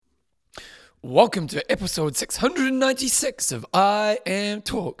Welcome to episode 696 of I Am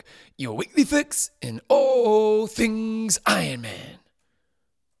Talk, your weekly fix in all things Iron Man.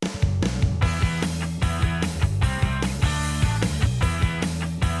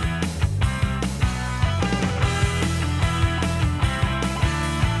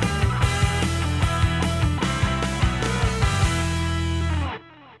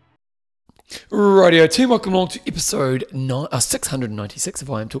 Radio team, welcome along to episode 696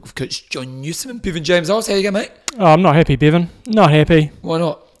 of I Am Talk with Coach John Newsom and Bevan James. How you going, mate? Oh, I'm not happy, Bevan. Not happy. Why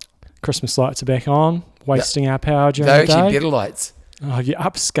not? Christmas lights are back on, wasting our power during They're the day. actually better lights. Oh, have you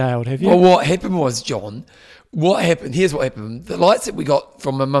upscaled, have you? Well, what happened was, John, here's what happened. The lights that we got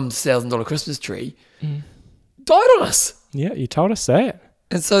from my mum's $1,000 Christmas tree died on us. Yeah, you told us that.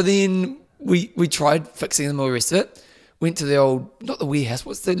 And so then we tried fixing them, all the rest of it. Went to the old, not the warehouse,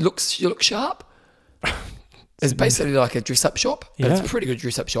 what's the Look Sharp? It's basically like a dress-up shop. But it's a pretty good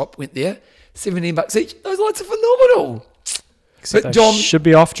dress-up shop. Went there, $17 each. Those lights are phenomenal. Except But they John should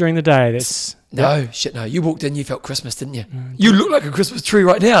be off during the day. No. You walked in, you felt Christmas, didn't you? You look like a Christmas tree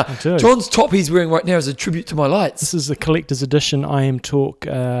right now. I do. John's top he's wearing right now is a tribute to my lights. This is the collector's edition I Am Talk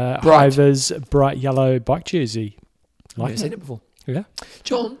Hivers bright yellow bike jersey. I've never seen it before. Yeah.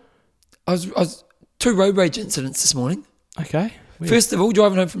 John, I was 2 road rage incidents this morning. Okay. Weird. First of all,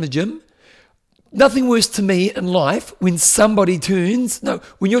 driving home from the gym. Nothing worse to me in life when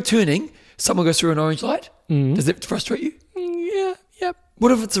when you're turning, someone goes through an orange light. Does it frustrate you? Yeah.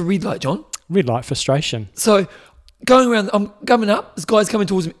 What if it's a red light, John? Red light frustration. So going around, I'm coming up, this guy's coming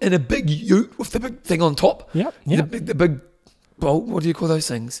towards me in a big ute with the big thing on top. Yep. The big, well, what do you call those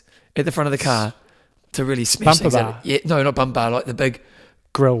things? At the front of the car to really smash Bumper things bar. out. Yeah, no, not bumper bar, like the big.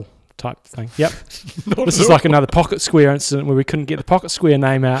 Grill type thing. Yep. This is like another pocket square incident where we couldn't get the pocket square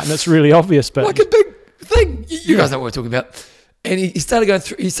name out, and it's really obvious. But Like a big thing. You guys know what we're talking about. And he started going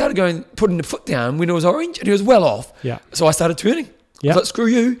through. He started going, putting the foot down when it was orange, and he was well off. Yeah. So I started turning. Yeah. I was like, screw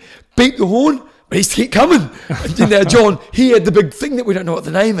you. Beat the horn, but he's kept coming. And then now John, he had the big thing that we don't know what the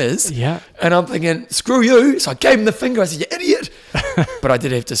name is. Yeah. And I'm thinking, screw you. So I gave him the finger. I said, you idiot. But I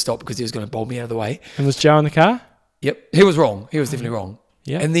did have to stop because he was going to bowl me out of the way. And was Joe in the car? Yep. He was wrong. He was definitely wrong.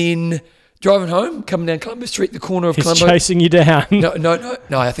 Yeah. And then driving home, coming down Columbus Street, the corner of He's Colombo. chasing you down. No,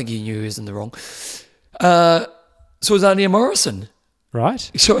 I think he knew he was in the wrong. So was Anya Morrison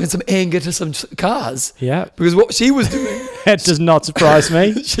Right. showing some anger to some cars. Yeah. Because what she was doing, That does not surprise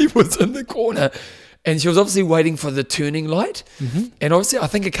me. she was in the corner and she was obviously waiting for the turning light. And obviously, I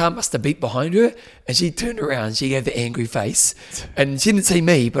think a car must have beat behind her and she turned around. She gave the angry face and she didn't see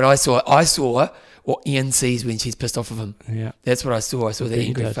me, but I saw what Ian sees when she's pissed off of him. Yeah. That's what I saw. I saw the bet you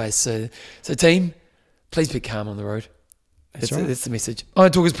angry did. face. So team, please be calm on the road. That's right. That's the message. I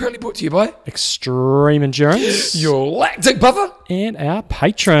Talk is proudly brought to you by Extreme Endurance your lactic buffer. and our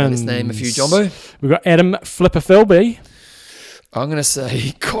patrons. Let's name a few, Jumbo. We've got Adam Flipper Philby I'm going to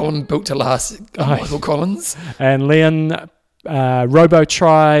say Colin built to last. Michael Collins. and Leon Robo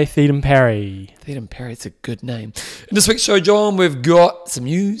Tri Theodem Parry. Theodem Parry, it's a good name. In this week's show, John, we've got some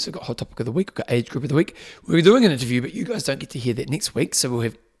news. We've got Hot Topic of the Week. We've got Age Group of the Week. We're doing an interview, but you guys don't get to hear that next week. So we'll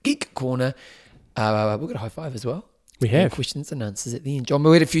have Geek Corner. We've got a high five as well. We have. Questions and answers at the end. John,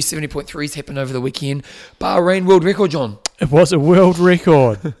 we had a few 70.3s happen over the weekend. Bahrain world record, John. It was a world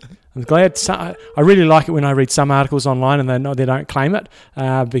record. I'm glad. I really like it when I read some articles online and they don't claim it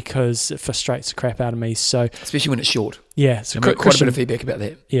because it frustrates the crap out of me. So Especially when it's short. yeah, so And we got quite a bit of feedback about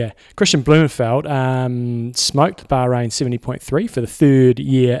that. Yeah, Christian Blumenfeld smoked Bahrain 70.3 for the 3rd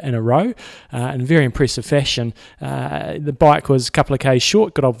year in a row in very impressive fashion. The bike was a couple of Ks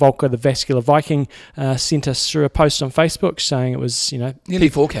short. Good old Volker, the Vascular Viking, sent us through a post on Facebook saying it was, Nearly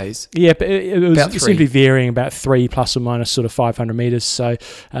 4Ks. yeah, but it was About it seemed to 3. be varying about 3 plus or minus sort of 500 metres. So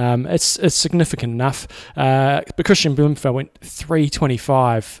it's significant enough. But Christian Blumenfeld went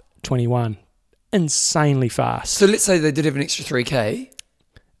 3:25.21. Insanely fast. So let's say they did have an extra 3K.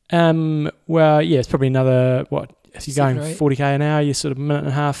 Well, yeah, it's probably another, if you're 7 going or 8? 40k an hour, you're sort of a minute and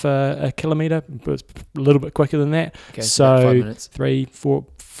a half a kilometre, but it's a little bit quicker than that. Okay, so about 5 So minutes.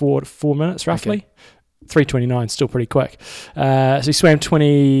 4 minutes roughly. 3:29, still pretty quick. So he swam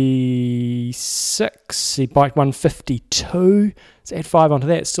 26, he biked 152, so add 5 onto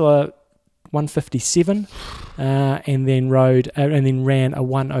that, still a 157, and then ran a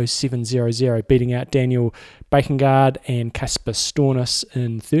 1:07.00, beating out Daniel Bakengard and Kasper Stornis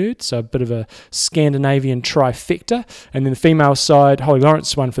in 3rd, so a bit of a Scandinavian trifecta. And then the female side, Holly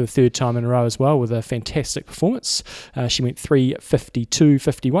Lawrence won for the 3rd time in a row as well with a fantastic performance. She went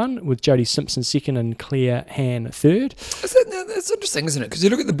 3:52.51 with Jodie Simpson 2nd and Claire Han 3rd. That's interesting, isn't it? Because you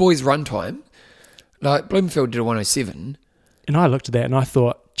look at the boys' run time, like Bloomfield did a 1:07. And I looked at that and I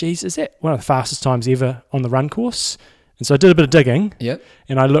thought, geez, is that one of the fastest times ever on the run course? And so I did a bit of digging, Yep.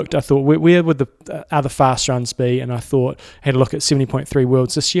 and I thought, where would the other fast runs be? And I had a look at 70.3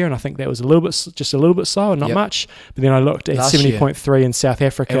 Worlds this year, and I think that was just a little bit slower, not Yep. much. But then I looked at Last 70.3 in South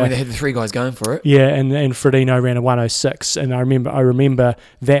Africa. And when they had the three guys going for it. Yeah, and Frodeno ran a 106, and I remember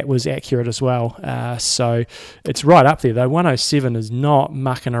that was accurate as well. So it's right up there, though. 107 is not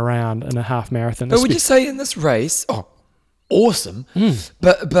mucking around in a half marathon. But would you say in this race, awesome,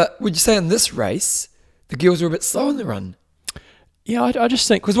 but would you say in this race, the girls were a bit slow in the run? Yeah, I just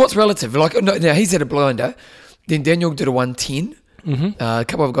think... Because what's relative? Like, no, now he's had a blinder. Then Daniel did a 110. A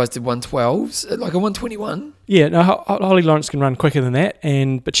couple of guys did 112s, like a 121. Yeah, no, Holly Lawrence can run quicker than that,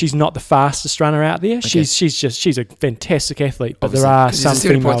 but she's not the fastest runner out there. Okay. She's a fantastic athlete, but Obviously, there are 'cause some he's a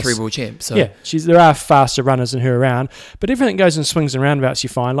 70.3 females. world champ. So. Yeah, there are faster runners than her around, but everything goes in swings and roundabouts. You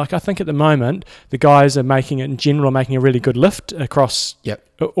find, like I think at the moment, the guys are making a really good lift across. Yep.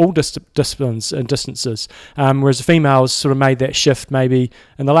 All disciplines and distances, whereas the females sort of made that shift maybe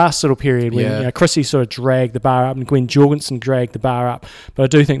in the last little period when Chrissy sort of dragged the bar up and Gwen Jorgensen dragged the bar up. But I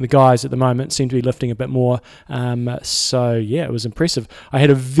do think the guys at the moment seem to be lifting a bit more. So yeah, it was impressive. I had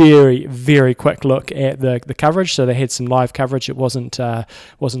a very, very quick look at the coverage. So they had some live coverage. It wasn't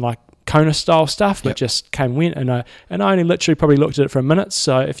like Kona style stuff, but just went, and I only literally probably looked at it for a minute.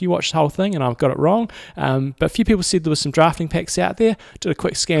 So if you watch the whole thing, and I've got it wrong, but a few people said there was some drafting packs out there. Did a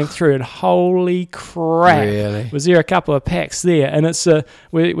quick scan through, and holy crap, Really? was there a couple of packs there? And it's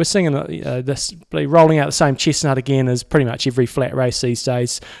we're singing this rolling out the same chestnut again as pretty much every flat race these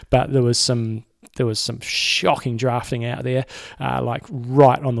days. But there was some shocking drafting out there, like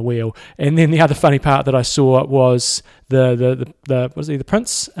right on the wheel. And then the other funny part that I saw was the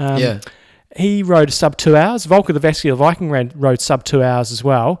Prince. He rode sub 2 hours. Volker, the Vascular Viking, rode sub 2 hours as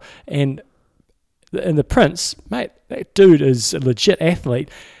well. And the Prince, mate, that dude is a legit athlete.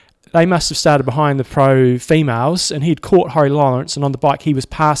 They must have started behind the pro females, and he'd caught Holly Lawrence, and on the bike he was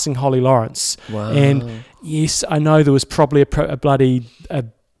passing Holly Lawrence. Wow. And yes, I know there was probably a bloody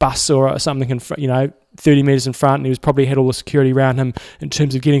bus or something in front, 30 metres in front, and he was probably had all the security around him in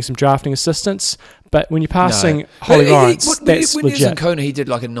terms of getting some drafting assistance. But when you're passing Holly Lawrence, that's when legit. he was in Kona, he did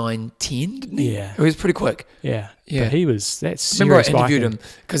like a 9:10, didn't he? Yeah. It was pretty quick. Yeah. Yeah. But that's Remember I serious interviewed biking. him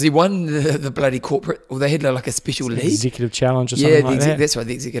because he won the bloody corporate, or they had like a special league. Executive challenge or something like that. That's right,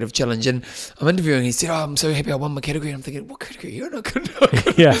 the executive challenge. And I'm interviewing, he said, I'm so happy I won my category. And I'm thinking, what category? You're not good.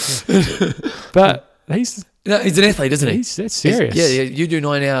 Yeah. But he's an athlete, isn't he? That's serious. Yeah, you do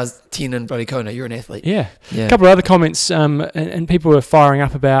 9 hours, 10 in bloody Kona. You're an athlete. Yeah. Yeah. A couple of other comments, and people were firing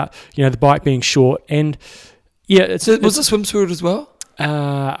up about, the bike being short. And yeah, Was the swimsuit as well?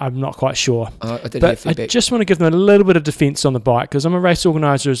 I'm not quite sure. I did hear But I feedback. just want to give them a little bit of defence on the bike, because I'm a race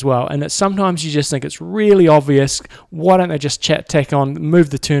organiser as well, and sometimes you just think it's really obvious. Why don't they just tack on, move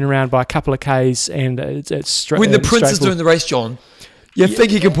the turnaround by a couple of Ks, and it's straight. When the Prince is doing the race, John, you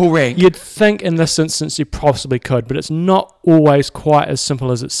think he can pull rank? You'd think in this instance you possibly could, but it's not always quite as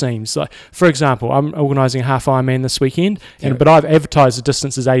simple as it seems. Like, for example, I'm organising a half Ironman this weekend, but I've advertised the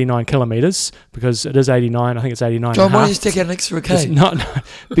distance as 89 kilometres because it is 89. I think it's 89. John, and a why don't half. you just take out an extra K? It's not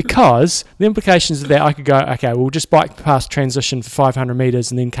because the implications of that, I could go, okay, we'll just bike past transition for 500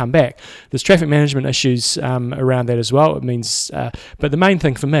 metres and then come back. There's traffic management issues around that as well. It means, but the main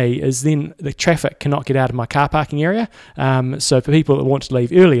thing for me is then the traffic cannot get out of my car parking area. So for people that want to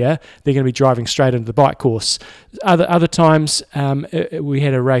leave earlier, they're going to be driving straight into the bike course. Other times, we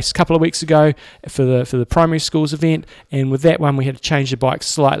had a race a couple of weeks ago for the primary schools event, and with that one we had to change the bike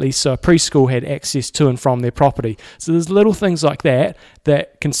slightly so a preschool had access to and from their property. So there's little things like that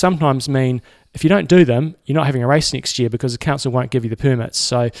can sometimes mean if you don't do them, you're not having a race next year because the council won't give you the permits.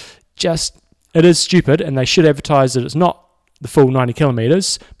 So it is stupid, and they should advertise that it's not the full 90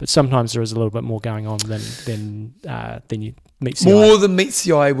 kilometres, but sometimes there is a little bit more going on than you meets the eye. More than meets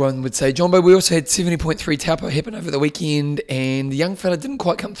the eye, one would say. John, but we also had 70.3 Taupo happen over the weekend, and the young fella didn't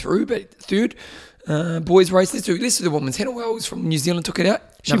quite come through, but third. Boys race. Let's do the women's. Hannah Wells from New Zealand took it out.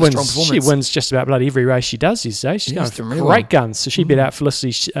 She wins just about bloody every race she does these days. She's going really great well. guns. So she beat out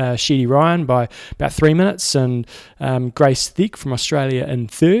Felicity Sheedy Ryan by about 3 minutes, and Grace Thick from Australia in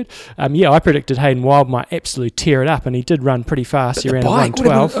third. I predicted Hayden Wild might absolutely tear it up, and he did run pretty fast. He ran a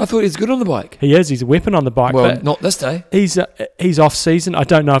 1:12. I thought he was good on the bike. He is. He's a weapon on the bike. Well, but not this day. He's off season. I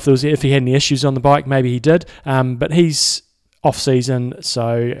don't know if he had any issues on the bike. Maybe he did. But he's off season,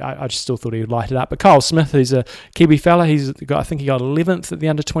 so I just still thought he would light it up. But Kyle Smith, who's a Kiwi fella, I think he got 11th at the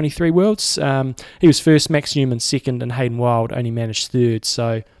under 23 Worlds. He was first, Max Newman second, and Hayden Wild only managed third.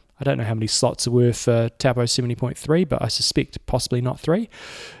 So I don't know how many slots there were for Taupo 70.3, but I suspect possibly not 3.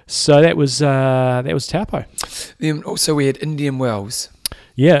 So that was Taupo. Then also we had Indian Wells.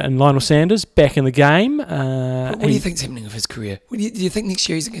 Yeah, and Lionel Sanders back in the game. What do you think's happening with his career? Do you think next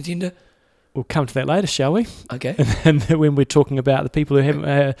year he's a contender? We'll come to that later, shall we? Okay. And when we're talking about the people who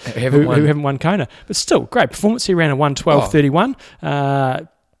haven't won Kona. But still, great performance. He ran a 1:12.31.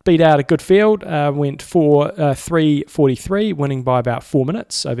 Beat out a good field. Went for 3:43, winning by about 4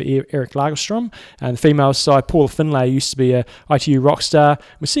 minutes over Eric Lagerstrom. And the females side, Paula Finlay used to be a ITU rock star.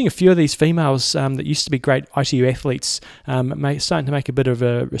 We're seeing a few of these females that used to be great ITU athletes starting to make a bit of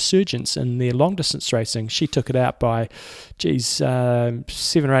a resurgence in their long distance racing. She took it out by, 7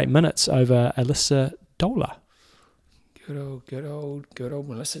 or 8 minutes over Alyssa Dola. Good old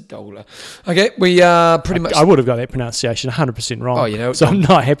Melissa Dola. Okay, we are pretty much... I would have got that pronunciation 100% wrong. Oh, you know... So I'm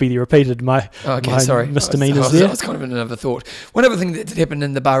not happy you repeated my misdemeanors there. That's kind of another thought. One other thing that did happen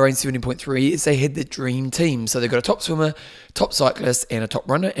in the Bahrain 70.3 is they had the dream team. So they've got a top swimmer, top cyclist, and a top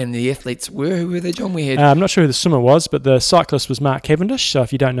runner. And the athletes who were they, John? We had... I'm not sure who the swimmer was, but the cyclist was Mark Cavendish. So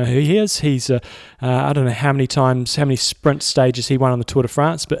if you don't know who he is, he's... I don't know how many sprint stages he won on the Tour de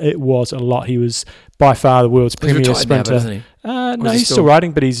France, but it was a lot. He was by far the world's premier sprinter. Now, isn't he? No, he's still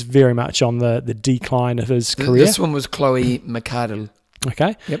riding, but he's very much on the decline of his career. This one was Chloe McArdle.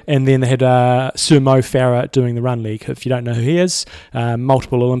 Okay. Yep. And then they had Sir Mo Farah doing the run league. If you don't know who he is,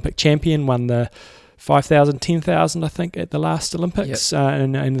 multiple Olympic champion, won the 5,000, 10,000, I think, at the last Olympics.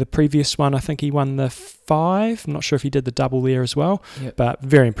 Yep. And the previous one, I think he won the 5. I'm not sure if he did the double there as well, yep. But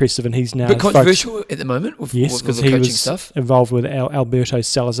very impressive. And he's now... But controversial at the moment with the coaching was stuff. Involved with Alberto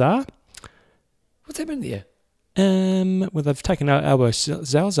Salazar. What's happened there? Well, they've taken out Alberto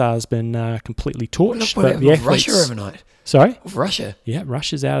Salazar has been completely torched. But the athletes, Russia overnight. Sorry? Of Russia. Yeah,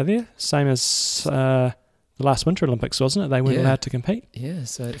 Russia's out of there. Same as the last Winter Olympics, wasn't it? They weren't allowed to compete. Yeah.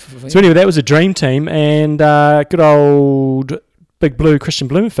 So anyway, that was a dream team, and good old Big Blue Christian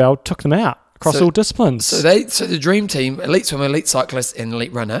Blumenfeld took them out across all disciplines. So the dream team, elite swimmer, elite cyclist, and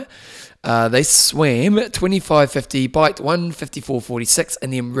elite runner. They swam 25.50, biked 1:54.46,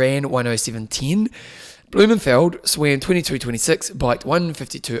 and then ran 1:07.10. Blumenfeld swam 22.26, biked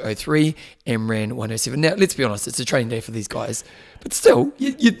 1:52.03, and ran 1:07. Now, let's be honest, it's a training day for these guys, but still,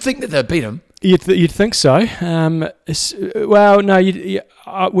 you'd think that they'd beat them. You'd think so. Where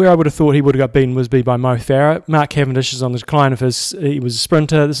I would have thought he would have got beaten would be by Mo Farah. Mark Cavendish is on the decline of his. He was a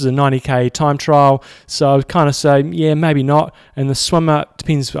sprinter. This is a 90k time trial, so I would kind of say, yeah, maybe not. And the swimmer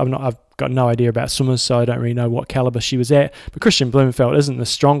depends. I've got no idea about swimmers, so I don't really know what caliber she was at. But Christian Blumenfeld isn't the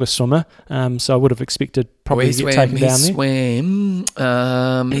strongest swimmer, so I would have expected probably to get taken down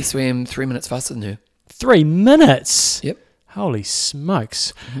there. He swam 3 minutes faster than her. 3 minutes. Yep. Holy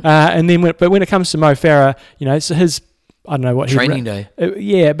smokes! And then, when it comes to Mo Farah, it's his. I don't know what training day.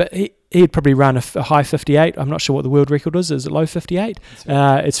 Yeah, but he'd probably run a high 58. I'm not sure what the world record is. Is it low 58?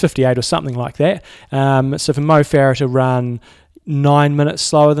 Right. It's 58 or something like that. So for Mo Farah to run 9 minutes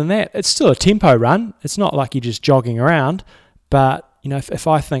slower than that, it's still a tempo run. It's not like you're just jogging around. But if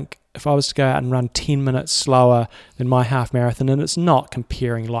I was to go out and run 10 minutes slower than my half marathon, and it's not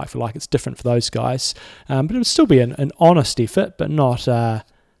comparing like for like, it's different for those guys, but it would still be an honest effort, but not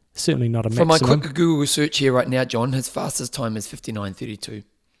certainly not a maximum. For my quick Google search here right now, John, his fastest time is 59.32.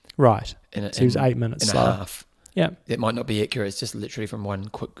 Right. So he was 8 minutes slower. And a half. Yeah. It might not be accurate. It's just literally from one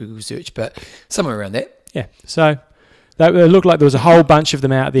quick Google search, but somewhere around that. Yeah. So it looked like there was a whole bunch of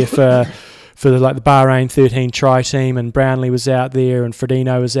them out there for the Bahrain 13 tri team, and Brownlee was out there and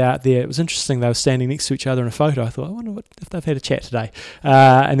Frodeno was out there. It was interesting. They were standing next to each other in a photo. I thought, I wonder if they've had a chat today.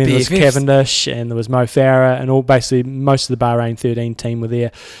 And then there was Cavendish and there was Mo Farah, and most of the Bahrain 13 team were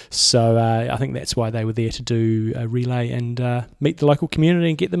there. So I think that's why they were there, to do a relay and meet the local community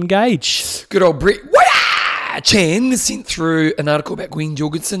and get them engaged. Good old Brett Chan sent through an article about Gwen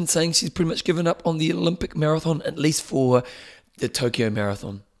Jorgensen saying she's pretty much given up on the Olympic marathon, at least for the Tokyo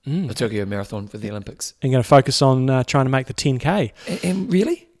Marathon. The Tokyo Marathon for the Olympics. And going to focus on trying to make the 10K. And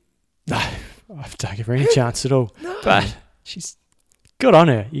really? No, I don't give her any chance at all. No. But she's good on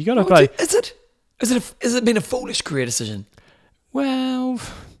her. You got to play. Has it been a foolish career decision? Well,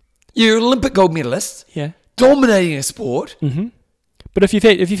 you're an Olympic gold medalist. Yeah. Dominating a sport. Mm-hmm. But if you've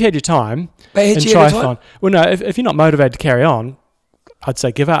had your time in triathlon, well, no, if you're not motivated to carry on, I'd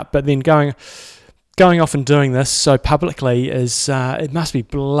say give up. But then going off and doing this so publicly is it must be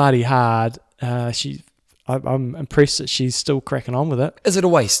bloody hard. I'm impressed that she's still cracking on with it. Is it a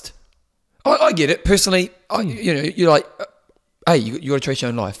waste? I get it personally. You're like, hey, you got to chase your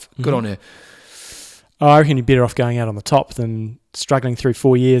own life. Good on her. Oh, I reckon you're better off going out on the top than struggling through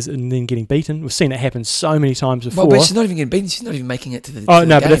 4 years and then getting beaten. We've seen it happen so many times before. Well, but she's not even getting beaten. She's not even making it to the Oh,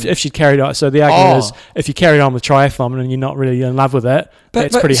 no, game. but if she'd carried on... So the argument is, if you carried on with triathlon and you're not really in love with it,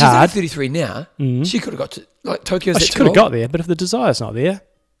 that's pretty hard. She's 33 now. She could have got to... Like, Tokyo's she could have got there, but if the desire's not there,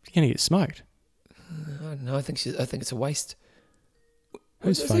 you're going to get smoked. No, I think it's a waste.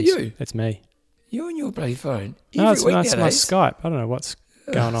 Whose Is it phone? you? That's me. You and your bloody phone. No, it's my nowadays. Skype. I don't know what's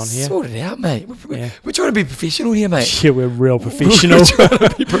going on here. Sort it out, mate. We're trying to be professional here, mate. Yeah, we're real professional. We're trying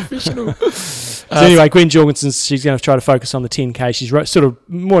to be professional. So anyway, Gwen Jorgensen, she's going to try to focus on the 10K. She's sort of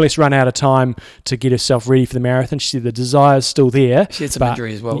more or less run out of time to get herself ready for the marathon. She said the desire's still there. She had some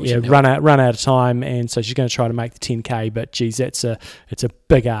injury as well. Yeah, run out of time, and so she's going to try to make the 10K. But geez, it's a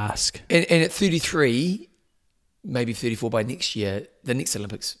big ask. And at 33, maybe 34 by next year, the next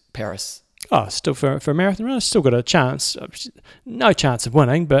Olympics, Paris. Oh, still for a marathon runner, still got a chance. No chance of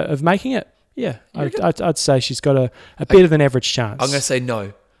winning, but of making it. Yeah, I'd say she's got a better than average chance. I'm going to say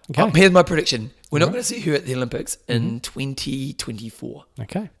no. Okay. Here's my prediction. We're not going to see her at the Olympics in 2024.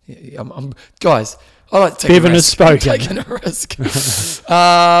 Okay. Yeah, guys, I like to take Bevan a has risk. I'm spoken. taking a risk.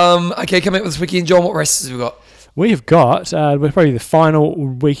 Okay, coming up this weekend, John, what races have we got? We've got, we're probably the final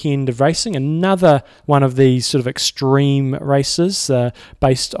weekend of racing, another one of these sort of extreme races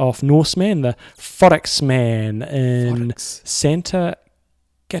based off Norseman, the Fodaxman in Santa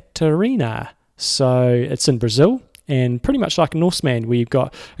Catarina. So it's in Brazil. And pretty much like a Norseman, where you've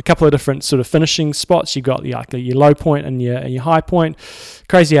got a couple of different sort of finishing spots. You've got your low point and your high point.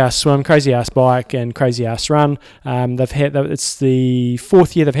 Crazy ass swim, crazy ass bike, and crazy ass run. It's the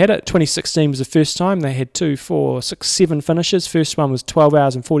fourth year they've had it. 2016 was the first time. They had 2, 4, 6, 7 finishes. First one was 12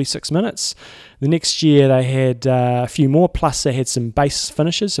 hours and 46 minutes. The next year they had a few more, plus they had some base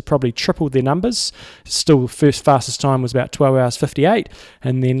finishes, so probably tripled their numbers. Still, the first fastest time was about 12 hours 58.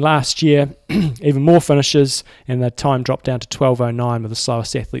 And then last year, even more finishes, and the time dropped down to 12:09 with the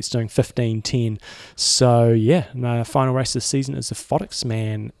slowest athletes doing 15:10. So, yeah, the final race of the season is the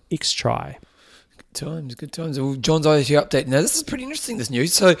Fodaxman X-Tri. Good times. Well, John's ITU update. Now, this is pretty interesting, this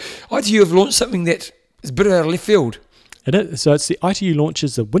news. So, ITU have launched something that is a bit out of left field. It is. So it's the ITU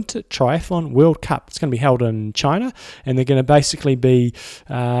launches the Winter Triathlon World Cup. It's going to be held in China, and they're going to basically be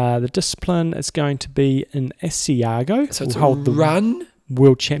the discipline is going to be in Asiago. So it's we'll hold the run,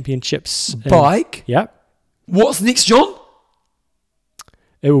 World Championships, bike. Yep. What's next, John?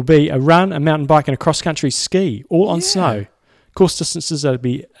 It will be a run, a mountain bike, and a cross-country ski, all on snow. Course distances will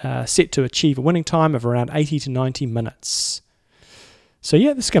be set to achieve a winning time of around 80 to 90 minutes. So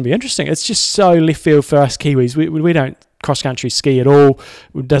yeah, this is going to be interesting. It's just so left field for us Kiwis. We don't cross-country ski at all.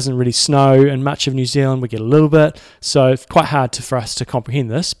 It doesn't really snow in much of New Zealand. We get a little bit. So it's quite hard for us to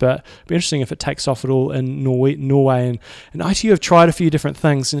comprehend this, but it'll be interesting if it takes off at all in Norway. And ITU have tried a few different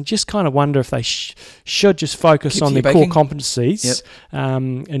things, and I just kind of wonder if they should just focus on their core competencies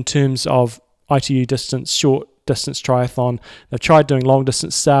in terms of ITU distance, short distance triathlon. They've tried doing long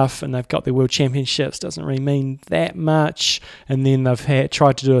distance stuff, and they've got their world championships. Doesn't really mean that much. And then they've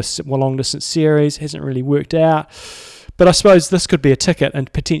tried to do a long distance series. Hasn't really worked out. But I suppose this could be a ticket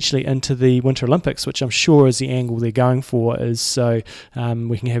and potentially into the Winter Olympics, which I'm sure is the angle they're going for, is so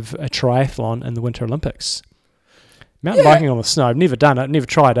we can have a triathlon in the Winter Olympics. Mountain biking on the snow, I've never done it, never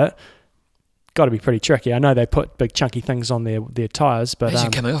tried it. Got to be pretty tricky. I know they put big chunky things on their tyres, but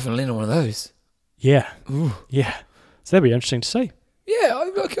imagine coming off and landing on one of those. Yeah. Ooh. Yeah. So that'd be interesting to see. Yeah,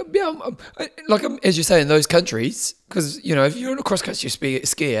 as you say, in those countries, because, if you're in a cross-country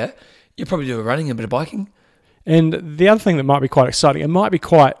skier, you probably do a running and a bit of biking. And the other thing that might be quite exciting, it might be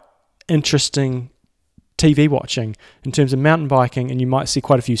quite interesting TV watching in terms of mountain biking, and you might see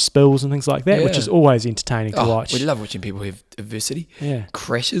quite a few spills and things like that, which is always entertaining to watch. We love watching people have adversity,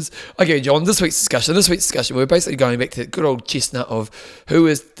 crashes. Okay, John, this week's discussion, we're basically going back to the good old chestnut of who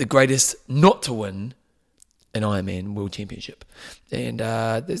is the greatest not to win an Ironman World Championship. And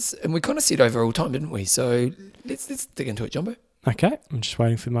we kind of said over all time, didn't we? So let's dig into it, Jumbo. Okay, I'm just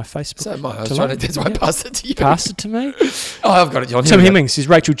waiting for my Facebook. So that's why I passed it to you. Pass it to me. Oh, I've got it, John. Tim Hemmings says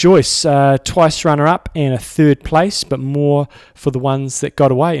Rachel Joyce, twice runner-up and a third place, but more for the ones that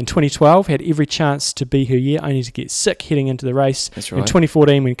got away. In 2012, had every chance to be her year, only to get sick heading into the race. That's right. In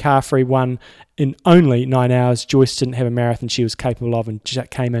 2014, when Carfree won in only 9 hours, Joyce didn't have a marathon she was capable of and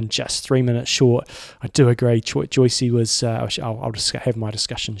came in just 3 minutes short. I do agree. Joycey was... I'll just have my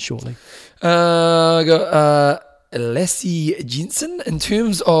discussion shortly. I got... Lassie Jensen, in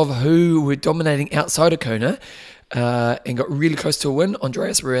terms of who were dominating outside of Kona and got really close to a win,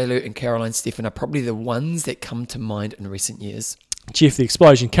 Andreas Morello and Caroline Steffen are probably the ones that come to mind in recent years. Jeff the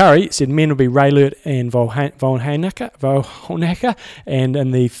Explosion Curry said men will be Raylert and Volhanecker, and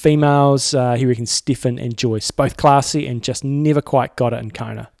in the females, he reckons Stefan and Joyce, both classy and just never quite got it in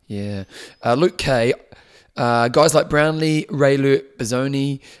Kona. Yeah. Luke K, guys like Brownlee, Raylert,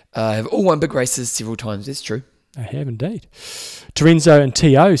 Bazzoni have all won big races several times. That's true. I have indeed. Terenzo and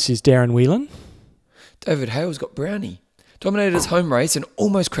T.O. says Darren Whelan. David Hale's got Brownie. Dominated his home race and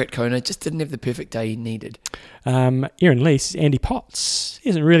almost cracked Kona, just didn't have the perfect day he needed. Aaron Lee says Andy Potts. He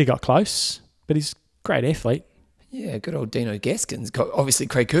hasn't really got close, but he's a great athlete. Yeah, good old Dino Gaskins. Got obviously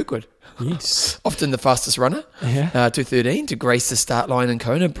Craig Kirkwood. Yes. Often the fastest runner. Yeah. 2:13 to grace the start line in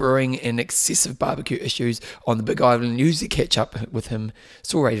Kona, brewing in excessive barbecue issues on the Big Island. Usually catch up with him.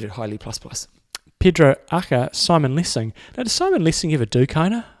 Still rated highly ++. Pedro Acker, Simon Lessing. Now, does Simon Lessing ever do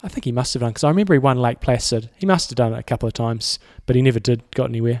Kona? I think he must have done, because I remember he won Lake Placid. He must have done it a couple of times, but he never got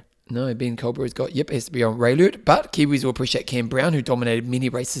anywhere. No, Ben Colbert's got, has to be on Raylert, but Kiwis will appreciate Cam Brown, who dominated many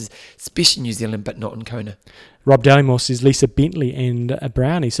races, especially New Zealand, but not in Kona. Rob Dallymore says Lisa Bentley and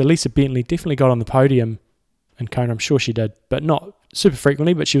Brownie. So Lisa Bentley definitely got on the podium in Kona. I'm sure she did, but not super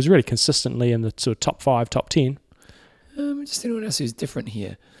frequently, but she was really consistently in the sort of top 5, top 10. Just anyone else who's different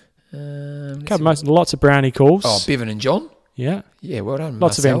here. Lots of Brownie calls. Oh, Bevan and John. Yeah. Yeah, well done.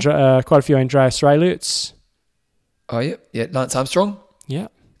 Lots Marcel. of quite a few Andreas Raylerts. Oh, yeah. Lance Armstrong. Yeah.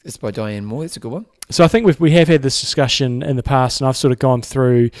 It's by Diane Moore. That's a good one. So I think we have had this discussion in the past, and I've sort of gone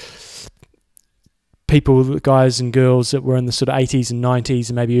through people, guys and girls that were in the sort of 80s and 90s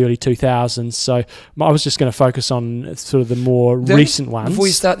and maybe early 2000s. So I was just going to focus on sort of the more recent ones. Before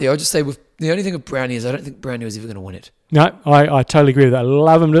you start there, I'll just say the only thing with Brownie is I don't think Brownie was ever going to win it. No, I totally agree with that. I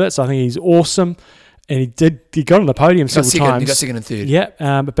love him to it. So I think he's awesome. And he got on the podium several times. He got second and third.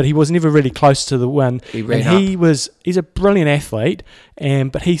 Yeah, but he was never really close to the win. He ran up. He's a brilliant athlete,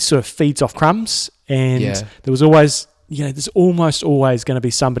 but he sort of feeds off crumbs. And Yeah. there was always, there's almost always going to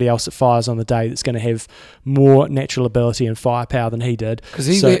be somebody else that fires on the day that's going to have more natural ability and firepower than he did.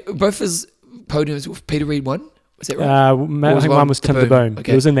 Because both his podiums with Peter Reid won. Was that right? I think one was Tim de Boom.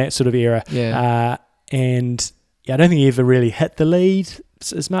 Okay. It was in that sort of era. Yeah. I don't think he ever really hit the lead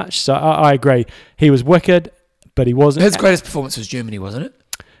as much. So I agree. He was wicked, but he wasn't. His greatest performance was Germany, wasn't it?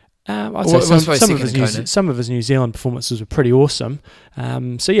 I'd say some of his New Zealand performances were pretty awesome.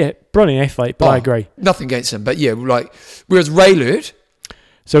 Brilliant athlete, but I agree. Nothing against him, but whereas Raylert.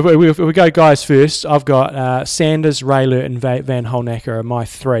 So if we go guys first, I've got Sanders, Raylert, and Van Holnacker are my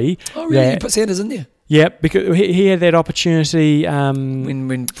 3. Oh, really? You put Sanders in there? Yeah, because he had that opportunity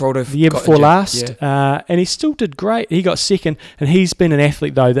when Frollo the year before injured. last, Yeah. and he still did great. He got second, and he's been an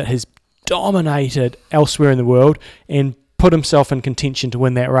athlete, though, that has dominated elsewhere in the world and put himself in contention to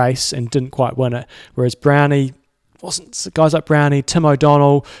win that race and didn't quite win it. Whereas Brownie wasn't. Guys like Brownie, Tim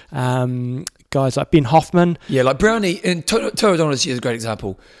O'Donnell, guys like Ben Hoffman. Yeah, like Brownie, and Tim O'Donnell is a great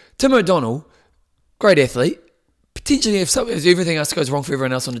example. Tim O'Donnell, great athlete. Potentially, if everything else goes wrong for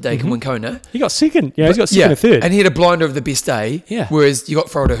everyone else on the day, can win Kona. He got second. Yeah, he's got second or third. And he had a blinder of the best day. Yeah. Whereas you got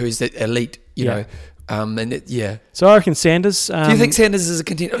Frollo, who's the elite, you know. So I reckon Sanders. Do you think Sanders is a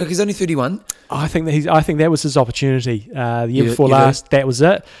contender? Look, he's only 31. I think that was his opportunity. The year before last, that was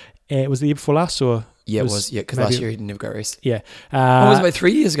it. It was the year before last, or yeah, it was. Yeah, because last year he didn't have a great race. Yeah, was it about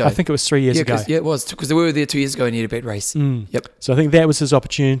 3 years ago? I think it was 3 years ago. Yeah, it was because they were there 2 years ago and he had a bad race. Yep. So I think that was his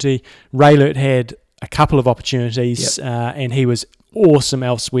opportunity. Raylert had a couple of opportunities, and he was awesome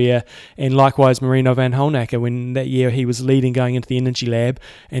elsewhere. And likewise, Marino Van Holnacker, when that year he was leading going into the Energy Lab,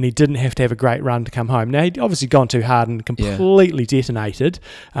 and he didn't have to have a great run to come home. Now, he'd obviously gone too hard and completely detonated,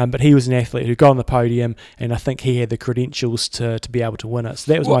 but he was an athlete who got on the podium, and I think he had the credentials to be able to win it.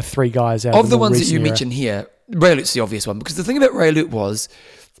 So that was my 3 guys out of the ones that you mentioned here. Raylert's the obvious one, because the thing about Raylert was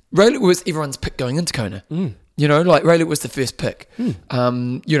everyone's pick going into Kona. You know, like Raylert was the first pick.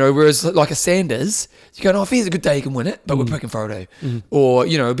 Whereas like a Sanders, you go, if he has a good day, he can win it, but we're picking Frollo. Or,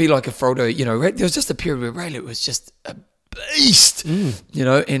 it'd be like a Frollo, there was just a period where Raylert was just a beast,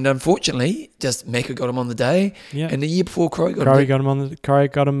 and unfortunately, just Mecca got him on the day. Yeah. And the year before, Crowe got him. Crowe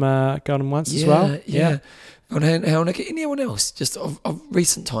got him once as well. Yeah. Anyone else, just of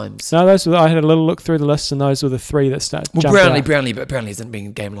recent times? No, I had a little look through the list, and those were the 3 that jumped out. Brownlee, but Brownlee hasn't been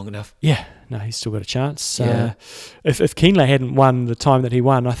in the game long enough. Yeah, no, he's still got a chance. If Kienle hadn't won the time that he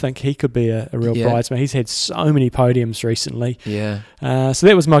won, I think he could be a real bridesmaid. He's had so many podiums recently. Yeah. So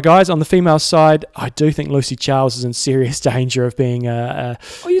that was my guys. On the female side, I do think Lucy Charles is in serious danger of being Oh,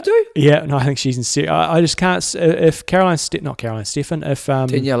 you do? Yeah, no, I think she's in serious. I just can't. If Stefan, if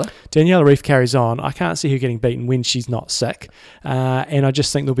Daniela Reef carries on, I can't see her getting beaten when she's not sick. And I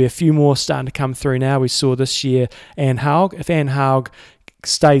just think there'll be a few more starting to come through now. We saw this year Anne Haug. If Anne Haug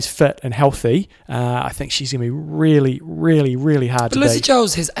stays fit and healthy, I think she's going to be really, really, really hard But to Lucy beat.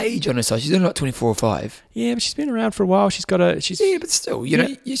 Charles has age on her side. She's only like 24 or 5. Yeah, but she's been around for a while. She's Yeah, but still,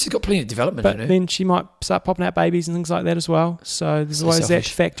 she's got plenty of development but in her. then she might start popping out babies and things like that as well. So there's always that selfish.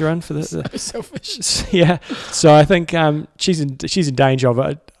 to factor in for the So selfish. yeah. So I think she's in danger of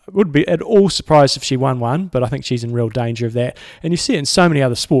it. Would be at all surprised if she won one, but I think she's in real danger of that. And you see it in so many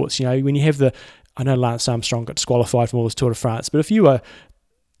other sports. When you have I know Lance Armstrong got disqualified from all this Tour de France, but if you were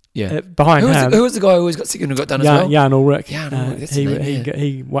Yeah. behind him, Who was the guy who always got sick and got done as well? Jan Ulrich. Jan Ulrich, that's his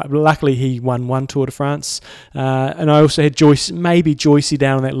name, Luckily he won one Tour de France, and I also had maybe Joycey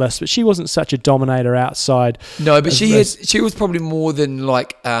down on that list, but she wasn't such a dominator outside. No, but she was probably more than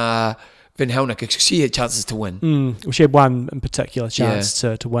like Van Helena, because she had chances to win. Well, she had one in particular chance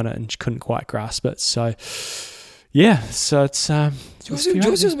to win it, and she couldn't quite grasp it. So, yeah, so it's.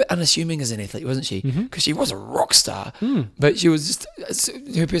 Joyce was a bit unassuming as an athlete, wasn't she? Because she was a rock star, but she was just,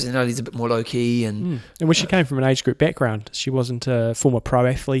 her personality is a bit more low key. And when she came from an age group background, she wasn't a former pro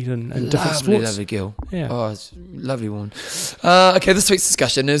athlete in different sports. Lovely girl. Yeah. Oh, it's a lovely woman. Okay, this week's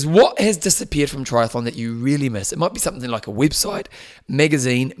discussion is what has disappeared from triathlon that you really miss? It might be something like a website,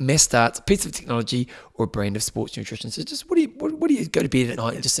 magazine, mass starts, piece of technology, or a brand of sports nutrition. So just what do you go to bed at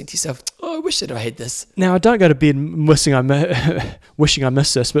night and just think to yourself, oh, I wish that I had this? Now, I don't go to bed wishing I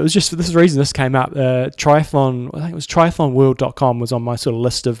missed this, but it was just for this reason this came up. Triathlon, I think it was triathlonworld.com was on my sort of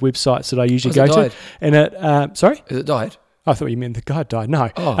list of websites that I usually go to. And it, sorry? Has it died? I thought you meant the guy died. No,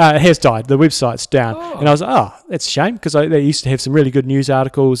 Oh. It has died. The website's down. And I was like, that's a shame, because they used to have some really good news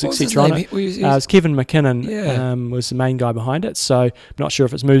articles, What was his etc. on name? it. It was Kevin McKinnon Yeah. was the main guy behind it. So I'm not sure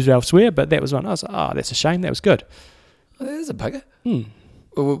if it's moved elsewhere, but that was one. I was like, that's a shame. That was good. Oh, there's a bugger. Okay,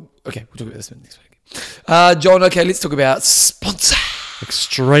 we'll talk about this one next week. John, okay, let's talk about sponsor.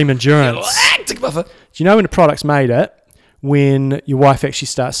 Extreme endurance. Galactic Buffer. Do you know when a product's made it? When your wife actually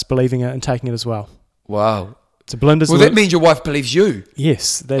starts believing it and taking it as well. Wow. So Belinda's... Well, that means your wife believes you.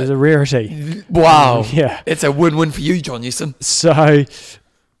 Yes, that is a rarity. Wow. Yeah. It's a win-win for you, John Newsom. So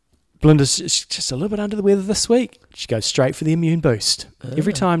Belinda's just a little bit under the weather this week. She goes straight for the immune boost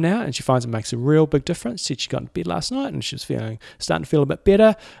every time now, and she finds it makes a real big difference. Said she got into bed last night and she was starting to feel a bit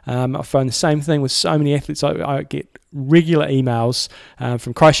better. I find the same thing with so many athletes. I get regular emails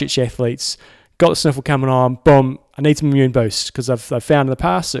from Christchurch athletes. Got the sniffle coming on, boom, I need some immune boost, because I've found in the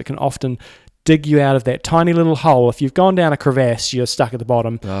past that it can often dig you out of that tiny little hole. If you've gone down a crevasse, you're stuck at the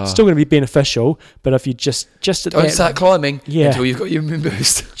bottom. Still going to be beneficial, but if you just at Don't that, start climbing Yeah. until you've got your immune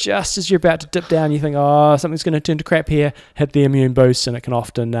boost. just as you're about to dip down, you think, something's going to turn to crap here, hit the immune boost, and it can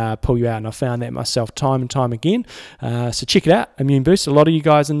often pull you out. And I've found that myself time and time again. So check it out, Immune Boost. A lot of you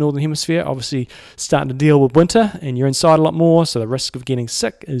guys in the Northern Hemisphere obviously starting to deal with winter, and you're inside a lot more, so the risk of getting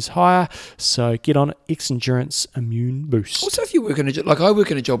sick is higher. So get on it, X Endurance Immune Boost. Also, if you work in a job, like I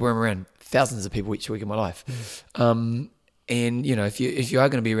work in a job where I'm around thousands of people each week in my life. And if you are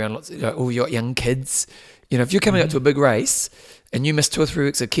going to be around lots of, all your young kids, if you're coming up to a big race and you miss 2 or 3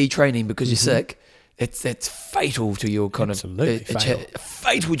 weeks of key training because you're sick, that's fatal to your kind Absolutely of fatal.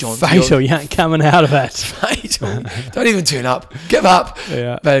 Fatal, John. Fatal, you ain't coming out of it. Fatal. Don't even turn up. Give up.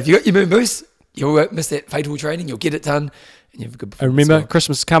 Yeah. But if you got your immune boost, you'll miss that fatal training. You'll get it done, and you have a good. And remember, performance.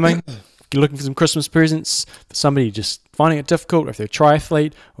 Christmas is coming. You're looking for some Christmas presents for somebody just finding it difficult, or if they're a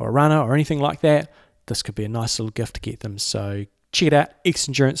triathlete or a runner or anything like that, this could be a nice little gift to get them. So check it out,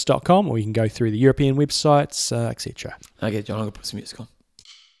 xendurance.com, or you can go through the European websites, etc. Okay, John, I'm going to put some music on.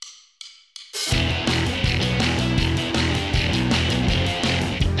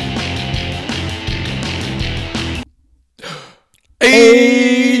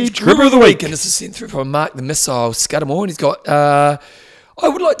 Age Group of the Week. And this is sent through from Mark the Missile Scudamore. And he's got, I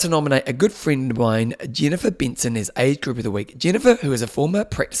would like to nominate a good friend of mine, Jennifer Benson, as Age Group of the Week. Jennifer, who is a former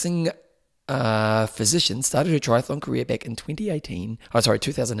practicing physician, started her triathlon career back in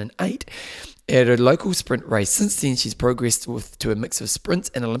 2008 at a local sprint race. Since then, she's progressed to a mix of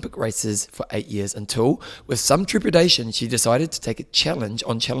sprints and Olympic races for 8 years until, with some trepidation, she decided to take a challenge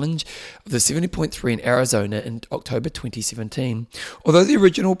of the 70.3 in Arizona in October 2017. Although the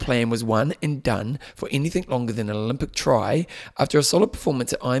original plan was one and done for anything longer than an Olympic try, after a solid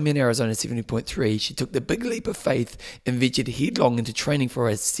performance at Ironman Arizona 70.3, she took the big leap of faith and ventured headlong into training for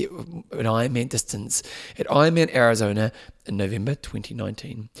an Ironman distance. At Ironman Arizona, in November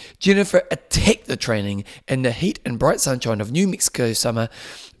 2019. Jennifer attacked the training in the heat and bright sunshine of New Mexico summer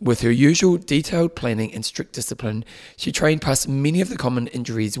with her usual detailed planning and strict discipline. She trained past many of the common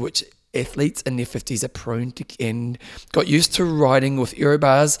injuries which athletes in their 50s are prone to, and got used to riding with aero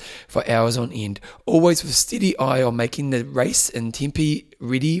bars for hours on end, always with a steady eye on making the race in Tempe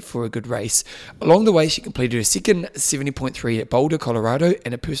ready for a good race. Along the way, she completed her second 70.3 at Boulder, Colorado,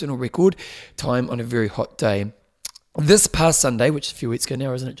 and a personal record time on a very hot day. This past Sunday, which is a few weeks ago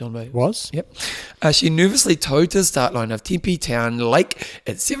now, isn't it, John Bay? Was? Yep. She nervously towed to the start line of Tempe Town Lake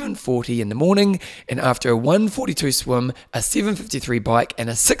at 7:40 in the morning, and after a 1:42 swim, a 7:53 bike, and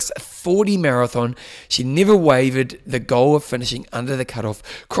a 6:40 marathon, she never wavered the goal of finishing under the cutoff,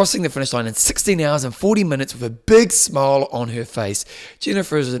 crossing the finish line in 16 hours and 40 minutes with a big smile on her face.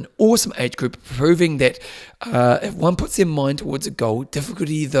 Jennifer is an awesome age group, proving that if one puts their mind towards a goal,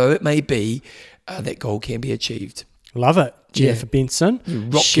 difficulty though it may be, that goal can be achieved. Love it. Jennifer Benson.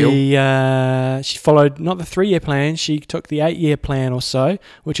 She followed not the 3-year plan, she took the 8-year plan or so,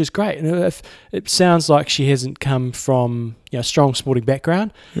 which is great. And if it sounds like she hasn't come from a strong sporting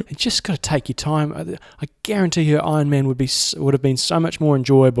background, you just got to take your time. I guarantee her Ironman would have been so much more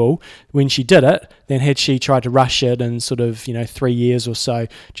enjoyable when she did it than had she tried to rush it in sort of 3 years or so.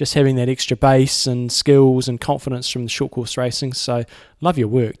 Just having that extra base and skills and confidence from the short course racing. So love your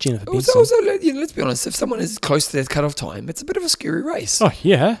work, Jennifer Benson. Also, let's be honest, if someone is close to their cut-off time, it's a bit of a scary race. Oh,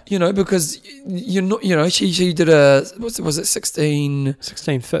 yeah. Because you're not, she did a, was it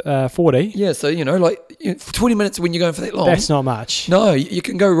 16:40. Yeah, so, 20 minutes when you're going for that long. That's not much. No, you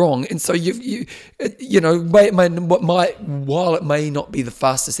can go wrong. And so, while it may not be the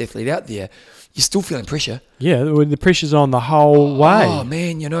fastest athlete out there, you're still feeling pressure. Yeah, the pressure's on the whole way. Oh,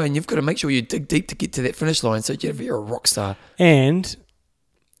 man, and you've got to make sure you dig deep to get to that finish line. So, you're a rock star. And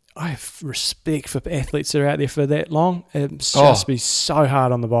I have respect for athletes that are out there for that long. It's just be so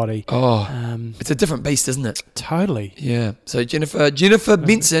hard on the body. It's a different beast, isn't it? Totally. Yeah. So Jennifer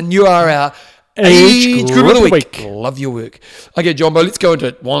Benson, you are our Age Group of the Week. Love your work. Okay, Jumbo, let's go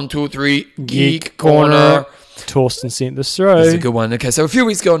into 1, 2, 3 Geek Corner. Torsten sent this through. That's a good one. Okay, so a few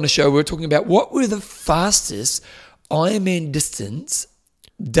weeks ago on the show, we were talking about what were the fastest Ironman distance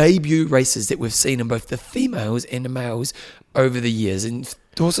debut races that we've seen in both the females and the males over the years. And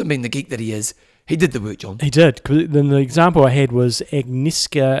Torsten, being the geek that he is, he did the work, John. He did. Then the example I had was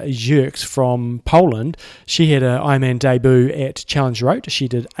Agnieszka Jerks from Poland. She had an Ironman debut at Challenge Road. She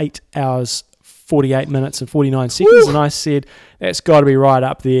did 8 hours, 48 minutes and 49 seconds. Woo! And I said, that's got to be right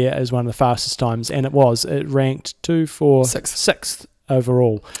up there as one of the fastest times. And it was. It ranked 6th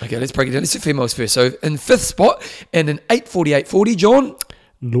overall. Okay, let's break it down. Let's do females first. So in 5th spot and in 8:48.40, John.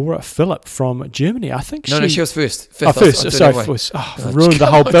 Laura Philipp from Germany. I think No, she was first. First. I've ruined the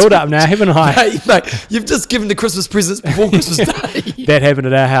whole build-up now, haven't I? Mate, you've just given the Christmas presents before Christmas Day. That happened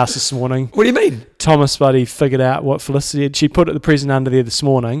at our house this morning. What do you mean? Thomas Buddy figured out what Felicity had. She put the present under there this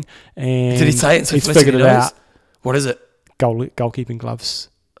morning. And did he say it? So he's figured it out. What is it? Goalkeeping gloves.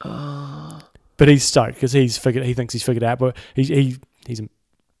 But he's stoked because he thinks he's figured it out. But he's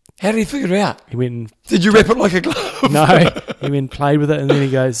How did he figure it out? He went and... Did you wrap it like a glove? No. He went and played with it, and then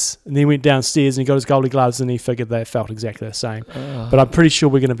he went downstairs and he got his goalie gloves, and he figured they felt exactly the same. But I'm pretty sure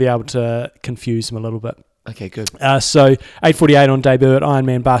we're going to be able to confuse him a little bit. Okay, good. So 8:48 on debut at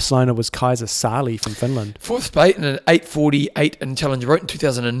Ironman Barcelona was Kaisa Saali from Finland. 4th spot and an 8:48 in Challenge Road in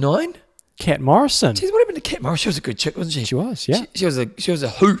 2009. Kat Morrison. Jeez, what happened to Kat Morrison? She was a good chick, wasn't she? She was, yeah. She was a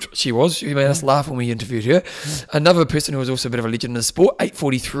hoot. She was. She made us laugh when we interviewed her. Another person who was also a bit of a legend in the sport,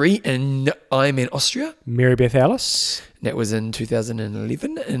 8:43 in Ironman Austria. Mary Beth Ellis. That was in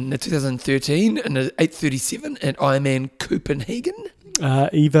 2011. In 2013, in 8:37 at Ironman Copenhagen.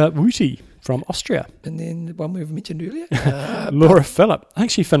 Eva Wuti from Austria. And then the one we've mentioned earlier. Laura Philipp. I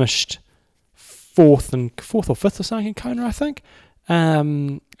think she finished 4th or 5th or something in Kona, I think.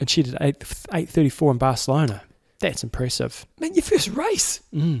 And she did 8:34 in Barcelona. That's impressive. Man, your first race.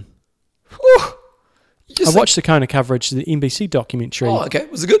 I watched the Kona coverage, the NBC documentary. Oh, okay.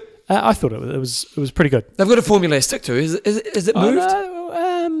 Was it good? I thought it was pretty good. They've got a formula to stick to. Is it moved?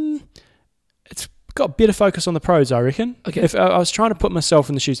 It's got better focus on the pros, I reckon. Okay. If I was trying to put myself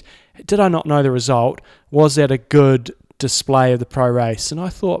in the shoes, did I not know the result? Was that a good display of the pro race? And I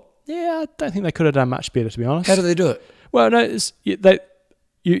thought, I don't think they could have done much better, to be honest. How did they do it? Well, no,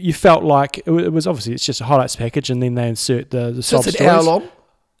 you felt like it was obviously it's just a highlights package, and then they insert the So sob it's an stories. hour long?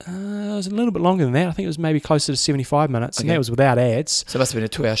 It was a little bit longer than that. I think it was maybe closer to 75 minutes, and that was without ads. So it must have been a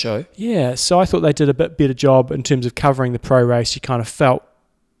 2-hour show. Yeah, so I thought they did a bit better job in terms of covering the pro race. You kind of felt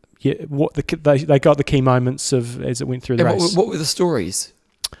what they got the key moments of as it went through the race. What were the stories?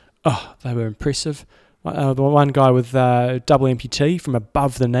 Oh, they were impressive. The one guy with double amputee from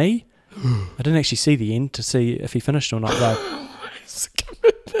above the knee. I didn't actually see the end to see if he finished or not, though.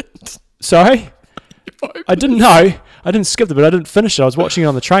 Sorry? I didn't know. I didn't skip the bit. I didn't finish it. I was watching it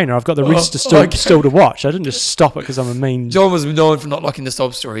on the trainer. I've got the rest still to watch. I didn't just stop it because I'm a mean... John was known for not liking the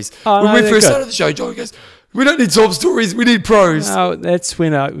sob stories. Oh, when no, we first good. started the show, John goes, we don't need sob stories, we need pros. No, that's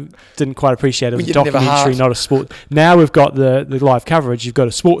when I didn't quite appreciate it. It was When a you didn't have a documentary, heart. not a sport. Now we've got the live coverage. You've got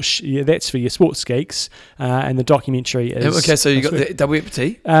a sports... that's for your sports geeks. And the documentary is... Okay, so you got that's the double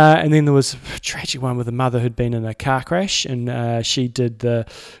amputee. and then there was a tragic one with a mother who'd been in a car crash, and she did the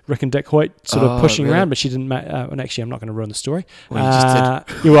Rick and Dick Hoyt sort of pushing really? around, but she didn't. And actually, I'm not going to ruin the story. Well, you just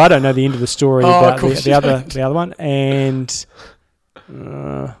Yeah, well, I don't know the end of the story Oh, about of course the you other don't. the other one. And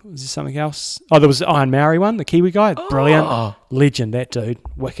was there something else? Oh, there was the Iron Maori one, the Kiwi guy, brilliant, Oh. legend. That dude,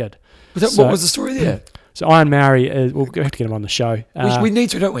 wicked. What was the story there? So Iron Maori is. We'll have to get him on the show. We need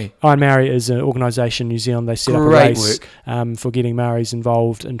to, don't we? Iron Maori is an organisation in New Zealand. They set up a Great race for getting Maoris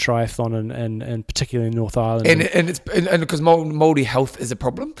involved in triathlon and particularly in North Island. And because mouldy health is a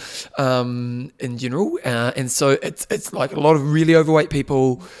problem in general, and so it's like a lot of really overweight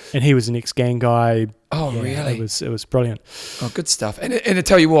people. And he was an ex-gang guy. Oh, Yeah, really? It was brilliant. Oh, good stuff. And I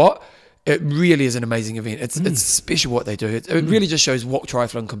tell you what, it really is an amazing event. It's special what they do. It really just shows what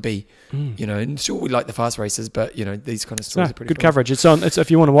triathlon can be. You know, and sure we like the fast races, but you know these kind of stories are pretty Good cool. coverage. It's if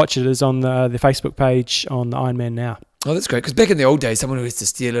you want to watch it, it's on the Facebook page on the Ironman now. Oh, that's great. Because back in the old days, someone who used to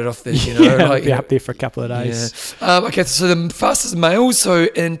steal it off the, It'll be up there for a couple of days. Yeah. Okay, so the fastest male. So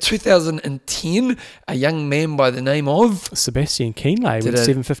in 2010, a young man by the name of... Sebastian Kienle with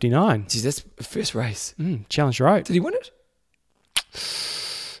 7:59. Geez, that's the first race. Challenge Road. Did he win it?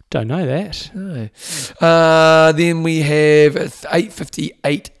 Don't know that. No. Then we have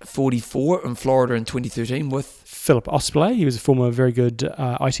 8:58.44 in Florida in 2013 with... Philip Ospelay. He was a former very good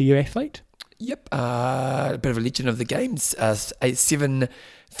ITU athlete. Yep, a bit of a legend of the games.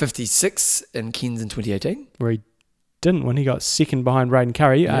 7:56 in Cairns in 2018. Where he didn't win. He got second behind Braden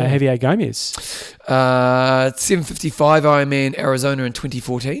Curry. Javier Gomez. 7:55 Ironman Arizona in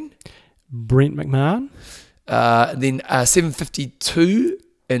 2014. Brent McMahon. Then 7:52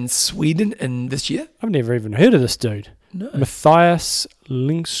 in Sweden in this year. I've never even heard of this dude. No. Matthias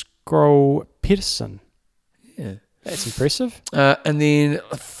Lindskroll Pedersen. Yeah. That's impressive. And then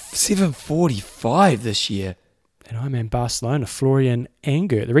 7:45 this year. And I'm in Barcelona, Florian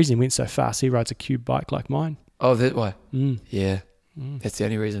Angert. The reason he went so fast, he rides a cube bike like mine. Oh, that why? Yeah. That's the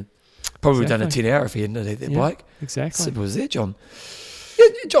only reason. Probably done a 10-hour if he hadn't had that bike. Exactly. Simple as that, John. Yeah,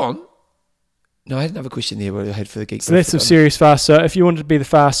 John. No, I had another question there what I had for the geeks. So that's some serious fast. So if you wanted to be the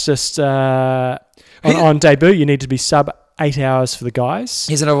fastest on debut, you need to be sub 8 hours for the guys.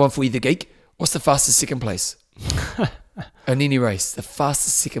 Here's another one for you, the geek. What's the fastest second place? In any race, the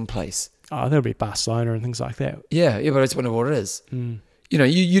fastest second place. Oh, there'll be Barcelona and things like that. Yeah, but I just wonder what it is. You know,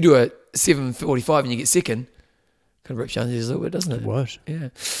 you do a 7:45 and you get second. Kind of rips you under a little bit, doesn't it? What? Yeah.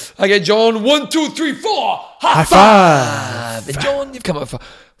 Okay, John. 1, 2, 3, 4. High five! And John, you've come up with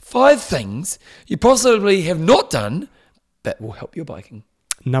 5 things you possibly have not done that will help your biking.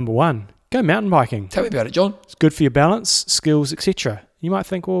 Number 1, go mountain biking. Tell me about it, John. It's good for your balance, skills, etc. You might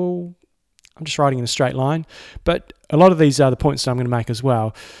think, well, I'm just riding in a straight line. But a lot of these are the points that I'm going to make as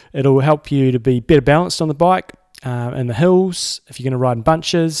well. It'll help you to be better balanced on the bike, in the hills, if you're going to ride in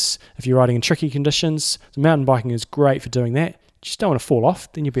bunches, if you're riding in tricky conditions. So mountain biking is great for doing that. You just don't want to fall off,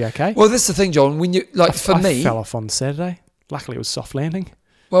 then you'll be okay. Well, that's the thing, John. When you I fell off on Saturday. Luckily, it was soft landing.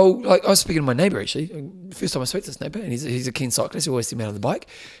 Well, like I was speaking to my neighbour actually. First time I spoke to this neighbour, and he's a keen cyclist. He always sees me out on the bike.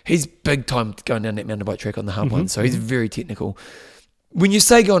 He's big time going down that mountain bike track on the hard one, so he's very technical. When you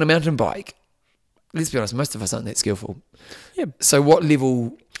say go on a mountain bike, let's be honest, most of us aren't that skillful. Yeah. So what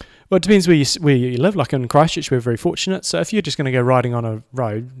level? Well, it depends where you live. Like in Christchurch, we're very fortunate. So if you're just going to go riding on a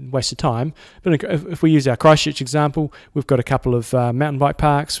road, waste of time. But if we use our Christchurch example, we've got a couple of mountain bike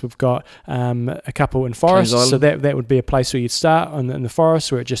parks. We've got a couple in forests. So that would be a place where you'd start in the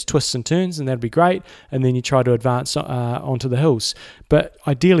forest where it just twists and turns, and that'd be great. And then you try to advance onto the hills. But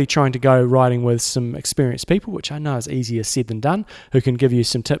ideally trying to go riding with some experienced people, which I know is easier said than done, who can give you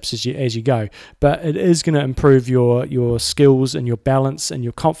some tips as you go. But it is going to improve your skills and your balance and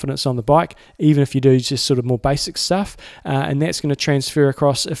your confidence on the bike, even if you do just sort of more basic stuff, and that's going to transfer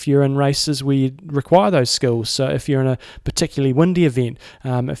across if you're in races where you require those skills. So if you're in a particularly windy event,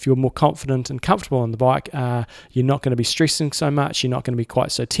 if you're more confident and comfortable on the bike, you're not going to be stressing so much, you're not going to be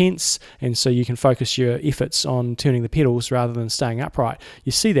quite so tense, and so you can focus your efforts on turning the pedals rather than staying upright.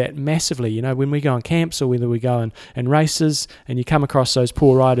 You see that massively, you know, when we go on camps or whether we go in races, and you come across those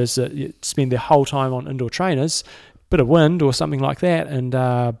poor riders that spend their whole time on indoor trainers. bit of wind or something like that, and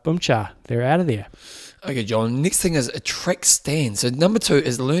boom cha, they're out of there. Okay, John. Next thing is a track stand. So number 2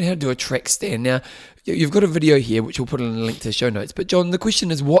 is learn how to do a track stand. Now, you've got a video here, which we'll put in a link to the show notes. But John, the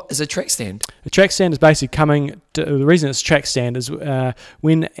question is, what is a track stand? A track stand is basically the reason it's a track stand is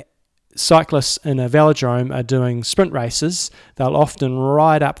when cyclists in a velodrome are doing sprint races, they'll often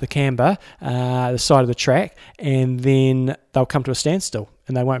ride up the camber, the side of the track, and then they'll come to a standstill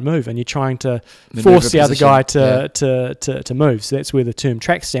and they won't move, and you're trying to force the other guy to move. So that's where the term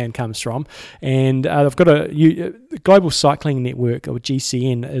track stand comes from. And I've got the Global Cycling Network, or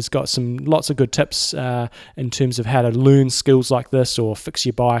GCN, has got lots of good tips in terms of how to learn skills like this or fix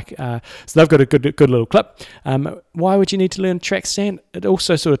your bike. So they've got a good little clip. Why would you need to learn track stand? It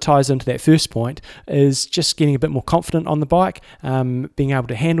also sort of ties into that first point, is just getting a bit more confident on the bike, being able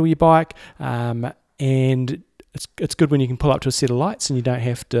to handle your bike, and it's good when you can pull up to a set of lights and you don't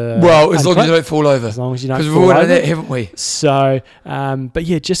have to. Well, as long as you don't fall over. As long as you don't fall over. Because we've all done that, haven't we? So, but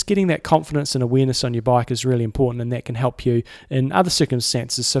yeah, just getting that confidence and awareness on your bike is really important, and that can help you in other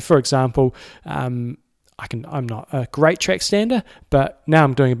circumstances. So, for example, I'm not a great track stander, but now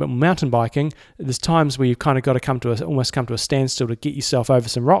I'm doing a bit more mountain biking. There's times where you've kind of got to almost come to a standstill to get yourself over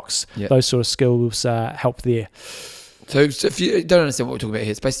some rocks. Yep. Those sort of skills help there. So if you don't understand what we're talking about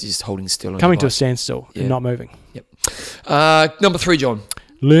here, it's basically just holding still. Coming to a standstill and not moving. Yep. Number 3, John.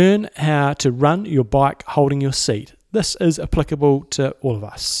 Learn how to run your bike holding your seat. This is applicable to all of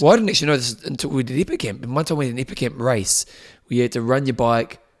us. Well, I didn't actually know this until we did Epicamp. And one time we did an Epicamp race where you had to run your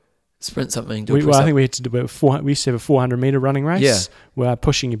bike, sprint something, do a press-up. I think we had to do we used to have a 400-metre running race where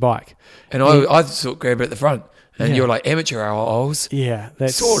pushing your bike. And I sort of grabbed it at the front. And you're like, amateur hours. Yeah.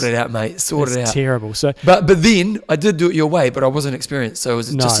 Sort it out, mate. Sort it out. That's terrible. So, but then I did do it your way, but I wasn't experienced, so it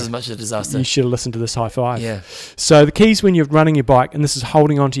was just as much a disaster. You should have listened to this high five. Yeah. So the keys when you're running your bike, and this is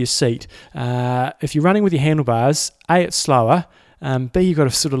holding onto your seat, if you're running with your handlebars, A, it's slower. B, you've got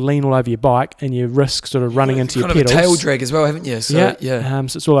to sort of lean all over your bike, and you risk sort of running into your pedals. Kind of a tail drag as well, haven't you? So, yeah.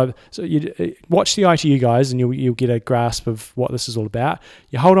 So it's all over. So you watch the ITU guys, and you'll get a grasp of what this is all about.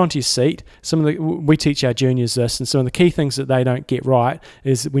 You hold onto your seat. We teach our juniors this, and some of the key things that they don't get right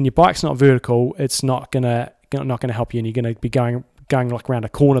is that when your bike's not vertical, it's not gonna help you, and you're gonna be going like around a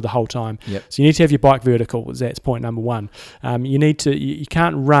corner the whole time. Yep. So you need to have your bike vertical. That's point number 1. You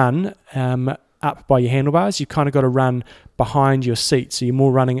can't run up by your handlebars. You've kind of got to run behind your seat, so you're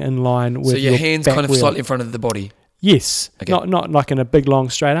more running in line with your hands back kind of wheel. slightly in front of the body. Yes, okay. Not like in a big long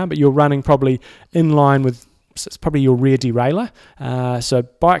straight arm, but you're running probably in line with. So it's probably your rear derailleur. So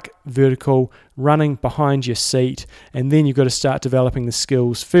bike vertical, running behind your seat, and then you've got to start developing the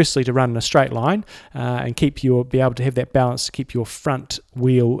skills, firstly to run in a straight line and be able to have that balance to keep your front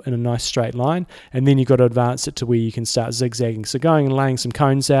wheel in a nice straight line, and then you've got to advance it to where you can start zigzagging. So going and laying some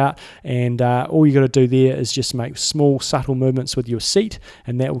cones out, and all you got to do there is just make small subtle movements with your seat,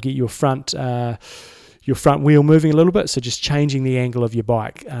 and that will get your front wheel moving a little bit, so just changing the angle of your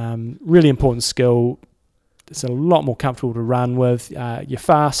bike. Really important skill. It's a lot more comfortable to run with. You're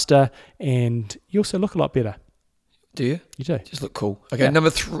faster, and you also look a lot better. Do you? You do. Just look cool. Okay, number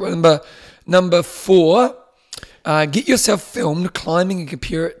 4. Get yourself filmed climbing and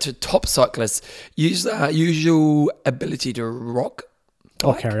compare it to top cyclists. Use usual ability to rock.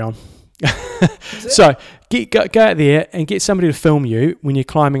 I'll carry on. So go out there and get somebody to film you when you're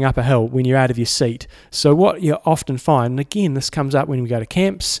climbing up a hill, when you're out of your seat. So what you often find, and again this comes up when we go to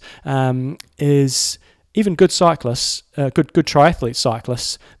camps, is even good cyclists, good triathlete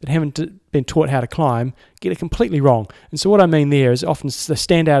cyclists that haven't been taught how to climb, get it completely wrong. And so what I mean there is often they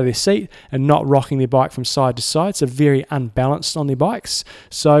stand out of their seat and not rocking their bike from side to side, so very unbalanced on their bikes.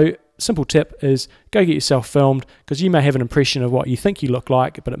 So simple tip is go get yourself filmed, because you may have an impression of what you think you look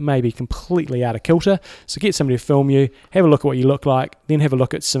like, but it may be completely out of kilter. So get somebody to film you, have a look at what you look like, then have a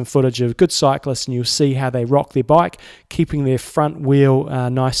look at some footage of good cyclists, and you'll see how they rock their bike, keeping their front wheel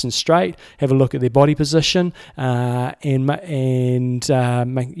nice and straight. Have a look at their body position, making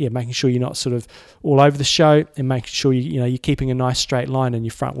sure you're not sort of all over the show, and making sure you're keeping a nice straight line and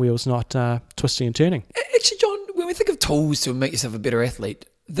your front wheel's not twisting and turning. Actually, John, when we think of tools to make yourself a better athlete,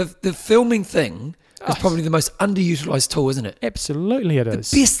 the filming thing is probably the most underutilized tool, isn't it? Absolutely it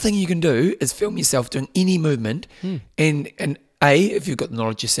is. The best thing you can do is film yourself doing any movement, and if you've got the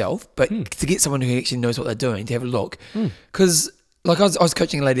knowledge yourself, but to get someone who actually knows what they're doing to have a look. Because like I was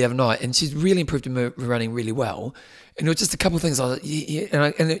coaching a lady the other night, and she's really improved her running really well. And it was just a couple of things I was like,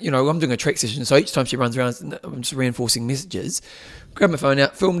 I'm doing a track session, so each time she runs around, I'm just reinforcing messages. Grab my phone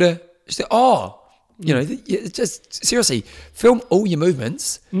out, filmed her. She said, just seriously, film all your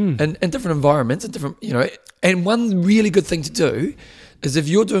movements in different environments and different, and one really good thing to do is if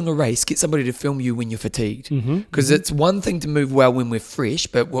you're doing a race, get somebody to film you when you're fatigued. Mm-hmm. Because it's one thing to move well when we're fresh,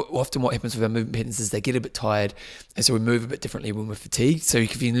 but often what happens with our movement patterns is they get a bit tired, and so we move a bit differently when we're fatigued. So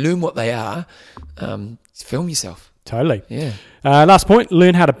if you learn what they are, film yourself. Totally. Yeah. Last point,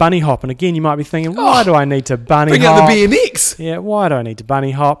 learn how to bunny hop. And again, you might be thinking, why do I need to bunny Bring hop? out the BMX. Yeah, why do I need to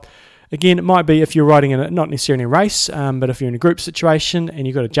bunny hop? Again, it might be if you're riding in not necessarily a race, but if you're in a group situation and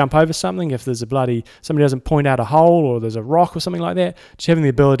you've got to jump over something, if there's somebody doesn't point out a hole or there's a rock or something like that, just having the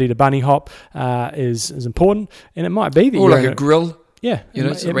ability to bunny hop is important. And it might be that Or you're like a grill. Yeah.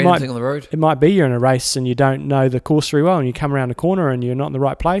 It's a random thing on the road. It might be you're in a race and you don't know the course very well and you come around the corner and you're not in the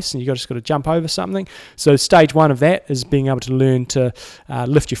right place and you've just got to jump over something. So stage one of that is being able to learn to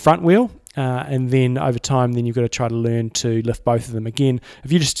lift your front wheel. And then over time, then you've got to try to learn to lift both of them. Again,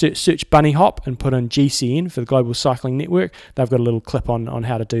 if you just search bunny hop and put in GCN for the Global Cycling Network, they've got a little clip on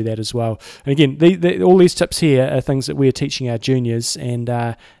how to do that as well. And again, all these tips here are things that we're teaching our juniors, and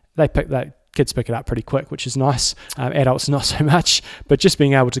kids pick it up pretty quick, which is nice. Adults not so much, but just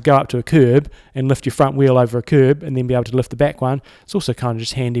being able to go up to a curb and lift your front wheel over a curb and then be able to lift the back one, it's also kind of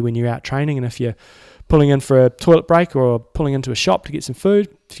just handy when you're out training, and if you're pulling in for a toilet break or pulling into a shop to get some food,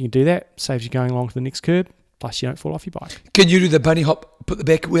 if you can do that, saves you going along to the next curb, plus you don't fall off your bike. Can you do the bunny hop, put the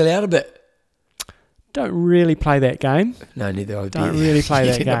back wheel out a bit? Don't really play that game. No, neither I Don't really play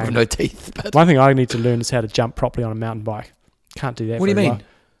that game. With no teeth. But One thing I need to learn is how to jump properly on a mountain bike. Can't do that. What do you very mean? well.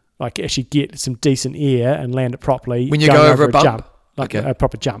 Like actually get some decent air and land it properly. When you go over a bump? jump, like Okay. a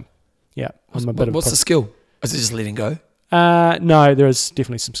proper jump. Yeah. What's the skill? Is it just letting go? No, there is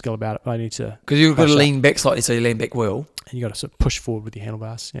definitely some skill about it. But I need to. Because you've got to brush lean back slightly, so you lean back well. And you got to sort of push forward with your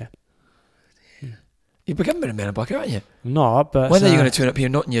handlebars. Yeah. You've become a bit of a mountain biker, aren't you? Not, but One day you're going to turn up here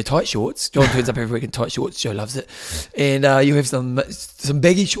not in your tight shorts. John turns up every week in tight shorts. Joe loves it. And you have some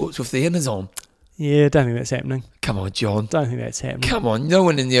baggy shorts with the inners on. Yeah, don't think that's happening. Come on, John. Don't think that's happening. Come on. No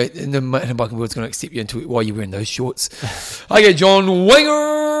one in the mountain biking world is going to accept you while you're wearing those shorts. Okay, John.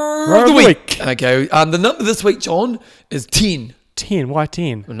 Winger of the week. Okay. The number this week, John, is 10. 10. Why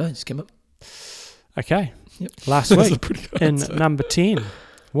 10? Oh, no, just came up. Okay. Yep. Last That's a week pretty good in answer. number 10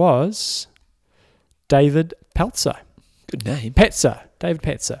 was David Peltzer. Good name. David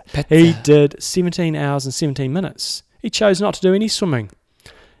Peltzer. He did 17 hours and 17 minutes. He chose not to do any swimming.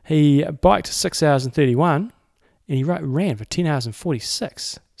 He biked 6 hours and 31, and he ran for 10 hours and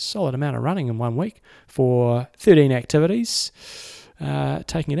 46. Solid amount of running in 1 week for 13 activities,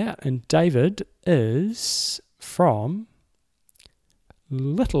 taking it out. And David is from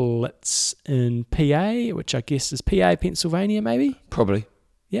Littlets in PA, which I guess is PA, Pennsylvania, maybe? Probably.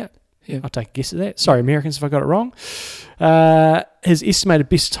 Yeah. Yeah. I'll take a guess at that. Sorry, Americans, if I got it wrong. His estimated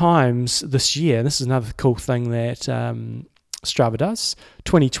best times this year, and this is another cool thing that Strava does,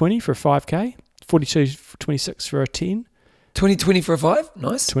 2020 for a 5K, 42.26 for a 10. 2020 for a 5?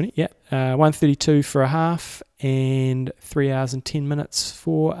 Nice. 20, yeah. 132 for a half, and 3 hours and 10 minutes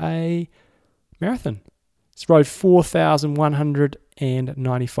for a marathon. He's rode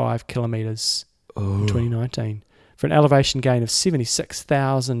 4,195 kilometres in 2019 for an elevation gain of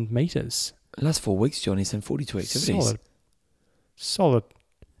 76,000 metres. Last 4 weeks, John, he's done 42 activities. Solid.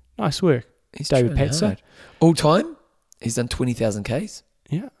 Nice work. He's David training Peltzer. hard. All time, he's done 20,000 Ks.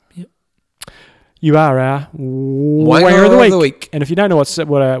 Yeah. Yep. You are our Wanger of the Week. And if you don't know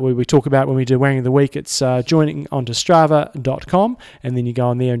what we talk about when we do Wanger of the Week, it's joining onto Strava.com, and then you go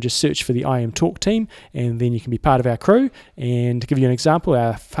on there and just search for the I Am Talk team, and then you can be part of our crew. And to give you an example,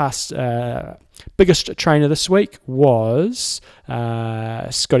 our biggest trainer this week was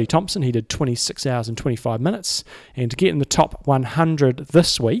Scotty Thompson. He did 26 hours and 25 minutes. And to get in the top 100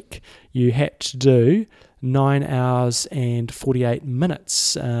 this week, you had to do 9 hours and 48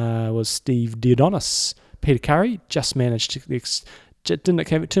 minutes. Was Steve Diodonis. Peter Curry just managed to, didn't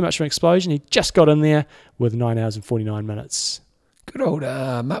have too much of an explosion. He just got in there with 9 hours and 49 minutes. Good old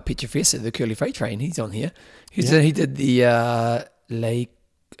Mark Pietrafesa, the Curly Freight Train. He's on here. He did the Le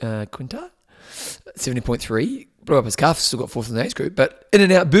Quinta, 70.3. Blew up his calf, still got fourth in the age group. But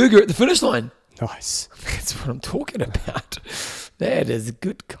In-N-Out Burger at the finish line. Nice. That's what I'm talking about. That is a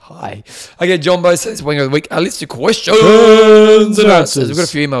good guy. Okay, John Bo says Winger of the Week. Let's do questions and answers. We've got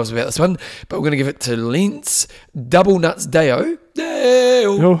a few emails about this one, but we're going to give it to Lentz Double Nuts Dale.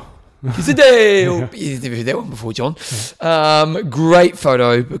 Oh. He's a Dale. You've never heard that one before, John. Great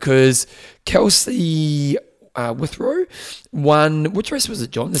photo because Kelsey Withrow won. Which race was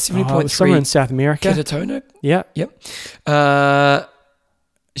it, John? The 70.3. Somewhere in South America. Catatonia. Yeah. Yep.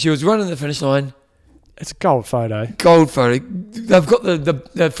 She was running the finish line. It's a gold photo. Gold photo. They've got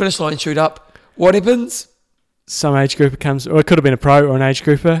the finish line shoot up. What happens? some age grouper comes, or it could have been a pro or an age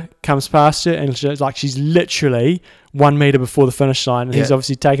grouper, comes past her, and she's literally 1 metre before the finish line, and he's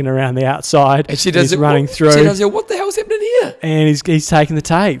obviously taken her around the outside, and she does he's running through. She does it, what the hell's happening here? And he's taking the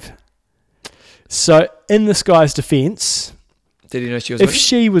tape. So in this guy's defence, did he know she was if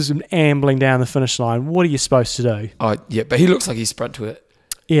she was ambling down the finish line, what are you supposed to do? Oh, yeah, but he looks like he sprint to it.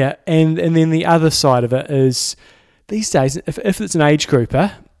 Yeah, and then the other side of it is, these days, if it's an age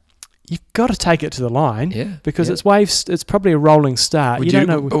grouper, you've got to take it to the line, because it's waves. It's probably a rolling start. You don't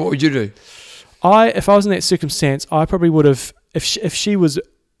know. What would you do? If I was in that circumstance, I probably would have. If she was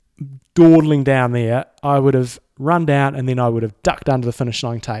dawdling down there, I would have run down, and then I would have ducked under the finish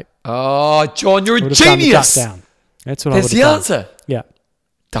line tape. Oh, John, you're a Duck genius. down. That's what I would have done. That's the answer. Yeah.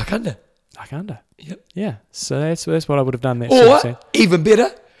 Duck under. Duck under. Yep. Yeah. So that's what I would have done. Or, even better,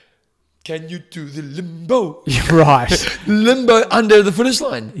 can you do the limbo? Right. Limbo under the finish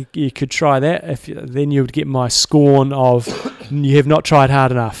line. You could try that. Then you would get my scorn of, you have not tried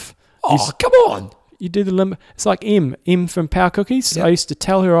hard enough. Oh, come on. You do the limbo. It's like M from Power Cookies. Yep. I used to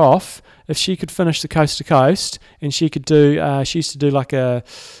tell her off if she could finish the coast to coast, and she could do. She used to do like a.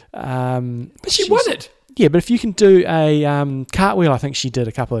 But she won it. Yeah, but if you can do a cartwheel, I think she did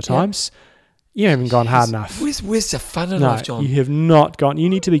a couple of times. You haven't gone hard enough. Where's the fun in life, John? You have not gone. You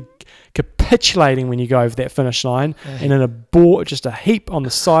need to be capitulating when you go over that finish line, and in a board, just a heap on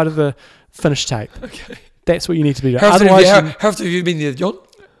the side of the finish tape. Okay. That's what you need to be doing. How often have you been there, John?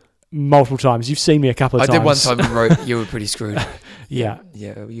 Multiple times. You've seen me a couple of times. I did one time in row. You were pretty screwed. Yeah,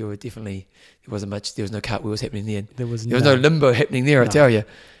 you were definitely. There wasn't much. There was no cartwheels happening then. There was no limbo happening there. I tell you,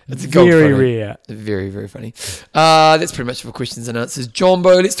 it's very rare. Very, very funny. That's pretty much for questions and answers.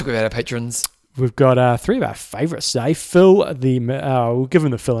 Jombo, let's talk about our patrons. We've got 3 of our favourites today. Phil, we'll give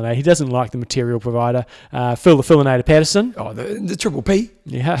him the Philinator. He doesn't like the material provider. Phil, the Philinator Patterson. Oh, the Triple P.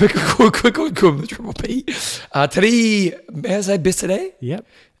 Yeah. Call him the Triple P. Tari, how's our best today? Yep.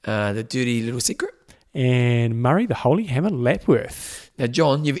 The Dirty Little Secret. And Murray, the Holy Hammer Lapworth. Now,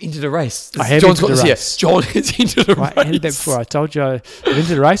 John, you've entered a race. I have entered a race. John has entered a race. I entered that before. I told you I've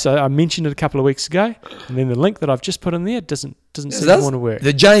entered a race. I mentioned it a couple of weeks ago, and then the link that I've just put in there doesn't seem to want to work.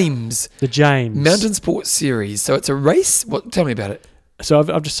 The James Mountain Sports Series. So it's a race. Tell me about it. So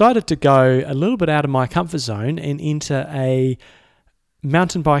I've decided to go a little bit out of my comfort zone and enter a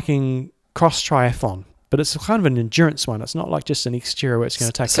mountain biking cross triathlon. But it's kind of an endurance one. It's not like just an exterior where it's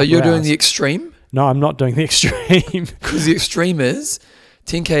going to take. So you're doing the extreme? No, I'm not doing the extreme. Because the extreme is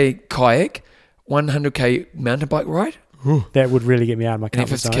 10k kayak, 100k mountain bike ride. That would really get me out of my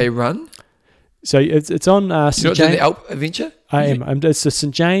comfort zone. 50k run. So it's on You're not St. doing James. the Alp Adventure? I am. It's the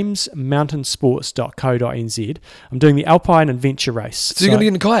St. James Mountainsports.co.nz. I'm doing the Alpine Adventure race. So you're going to get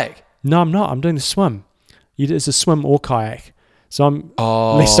in a kayak? No, I'm not. I'm doing the swim. It's a swim or kayak. So I'm.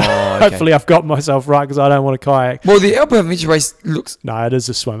 Okay. Hopefully, I've got myself right because I don't want to kayak. Well, the Alpine Adventure race looks. No, it is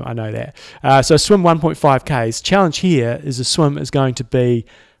a swim. I know that. So swim 1.5 Ks. Challenge here is the swim is going to be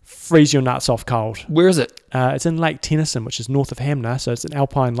freeze your nuts off cold. Where is it? It's in Lake Tennyson, which is north of Hamner. So it's an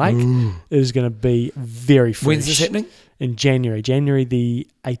alpine lake. It is going to be very fresh. When's this happening? In January the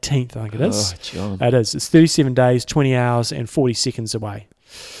 18th, I think it is. Oh, John. It is. It's 37 days, 20 hours, and 40 seconds away.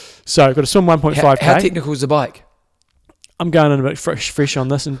 So I've got to swim 1.5K. How technical is the bike? I'm going in a bit fresh on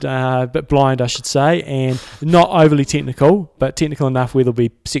this and a bit blind, I should say, and not overly technical, but technical enough where there'll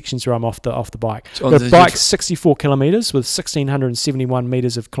be sections where I'm off the bike. The bike's 64 kilometres with 1,671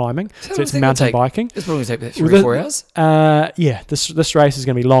 metres of climbing, so it's mountain biking. It's probably going to take about 3 or 4 hours. Yeah, this race is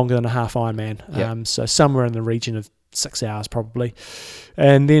going to be longer than a half Ironman, Yep. so somewhere in the region of 6 hours probably.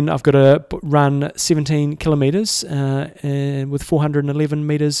 And then I've got to run 17 kilometres and with 411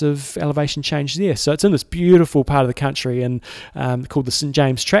 metres of elevation change there. So it's in this beautiful part of the country and called the St.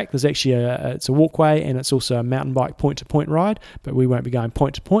 James Track. There's actually it's a walkway and it's also a mountain bike point-to-point ride, but we won't be going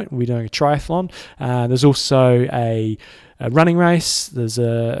point-to-point. We'll be doing a triathlon. There's also a running race.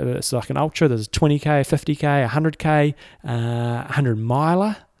 It's like an ultra. There's a 20k, 50k, 100k, 100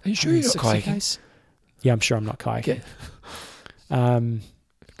 miler. Are you sure you're not kayaking? Yeah, I'm sure I'm not kayaking.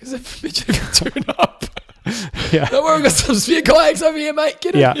 Because if you turn up. Yeah. Don't worry, we've got some spare kayaks over here, mate.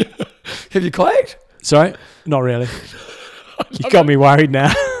 Get in. Yeah. Have you kayaked? Sorry? Not really. You got me worried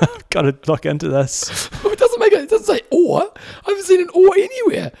now. Got to look into this. It doesn't say oar. I haven't seen an oar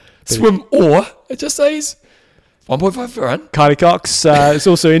anywhere. Swim oar. It just says 1.5 for run. Kylie Cox is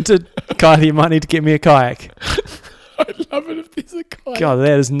also entered. Kylie, you might need to get me a kayak. I'd love it if there's a kayak. God,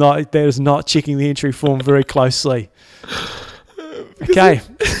 that is not checking the entry form very closely. Okay,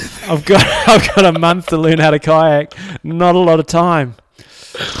 I've got a month to learn how to kayak. Not a lot of time.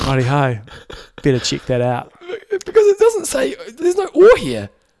 Righty ho, better check that out. Because it doesn't say there's no oar here.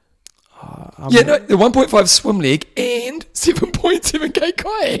 Yeah, no, the 1.5 swim leg and 7.7k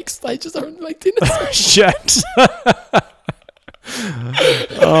kayak stages are in Lake Dennis. Shit.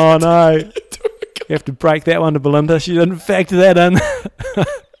 Oh no. You have to break that one to Belinda. She didn't factor that in.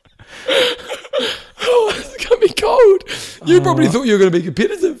 Oh, it's going to be cold. You probably thought you were going to be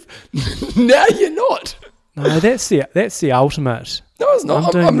competitive. Now you're not. No, that's the ultimate. No, it's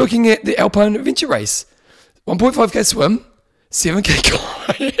not. I'm looking at the Alpine Adventure Race. 1.5k swim, 7k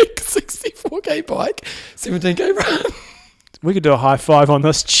kayak, 64k bike, 17k run. We could do a high five on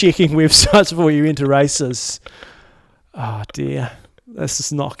this, checking websites before you enter races. Oh dear. This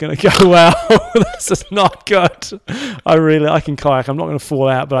is not going to go well. This is not good. I can kayak. I'm not going to fall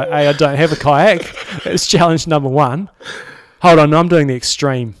out, but I don't have a kayak. It's challenge number 1. Hold on, I'm doing the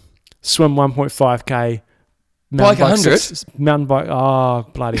extreme. Swim 1.5k. Bike 100? Mountain bike. Oh,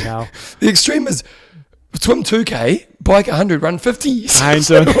 bloody hell. The extreme is swim 2k, bike 100, run 50. I'm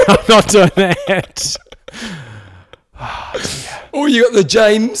not doing that. Oh, dear. Or you got the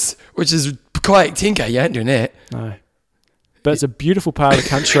James, which is kayak 10k. You ain't doing that. No. But it's a beautiful part of the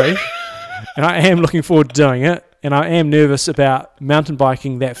country, and I am looking forward to doing it, and I am nervous about mountain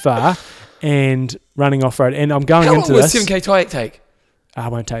biking that far and running off-road, and I'm going into this. How long will 7k kayak take? I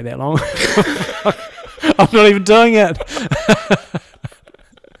won't take that long. I'm not even doing it.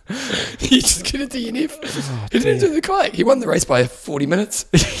 You just get a DNF. He didn't do the kayak. He won the race by 40 minutes.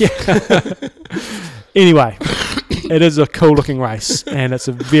 Anyway, it is a cool-looking race, and it's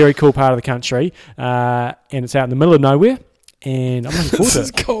a very cool part of the country, and it's out in the middle of nowhere. And I'm looking forward to it.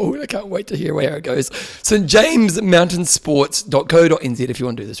 This is cool. I can't wait to hear where it goes. St James Mountainsports.co.nz if you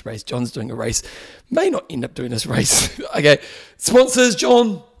want to do this race. John's doing a race. May not end up doing this race. Okay. Sponsors,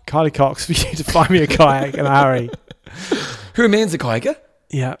 John. Kylie Cox for you to find me a kayak in a hurry. Who mans a kayaker?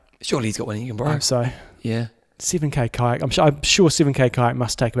 Yeah. Surely he's got one you can borrow. I hope so. Yeah. 7k kayak. I'm sure 7k kayak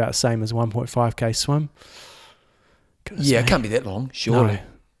must take about the same as 1.5k swim. Goodness me. It can't be that long, surely. No.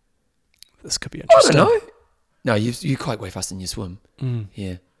 This could be interesting. I don't know. No, you kayak way faster than you swim.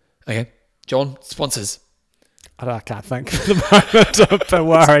 Yeah. Okay. John, sponsors. I can't think at the moment. I'm a bit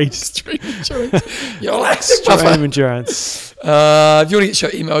worried. Extreme Endurance. You're like Extreme Endurance. If you want to get the show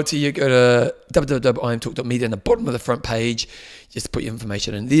emailed to you, go to www.imtalk.me down the bottom of the front page. Just put your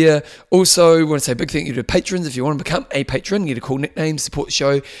information in there. Also, we want to say a big thank you to patrons. If you want to become a patron, get a cool nickname, support the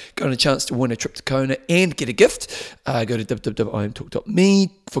show, go on a chance to win a trip to Kona and get a gift. Go to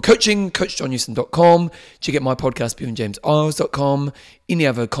www.imtalk.me. For coaching, coachjohnnewson.com. Check out my podcast, bevanjamesisles.com. Any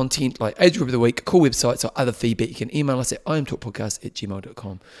other content like Age Group of the Week, cool websites or other feedback, you can email us at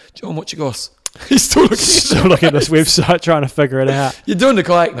imtalkpodcast@gmail.com. John, what's your goss? He's still looking at this website, trying to figure it out. You're doing the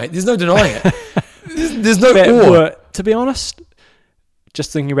kayak, mate. There's no denying it. There's no to be honest,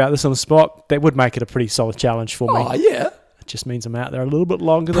 just thinking about this on the spot, that would make it a pretty solid challenge for me. Oh, yeah. It just means I'm out there a little bit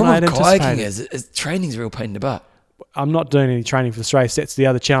longer than I had anticipated. anticipated. Kayaking is training's a real pain in the butt. I'm not doing any training for this race. That's the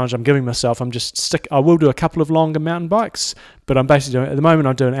other challenge I'm giving myself. I will do a couple of longer mountain bikes, but I'm basically doing, at the moment,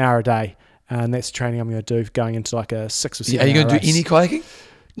 I do an hour a day, and that's training I'm going to do going into like a 6 or 7 hour Are you going to race. do any kayaking?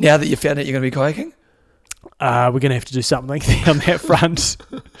 Now that you found out you're going to be kayaking? We're going to have to do something on that front.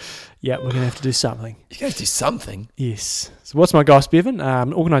 Yeah, we're going to have to do something. You're going to do something? Yes. So what's my goss, Bevan?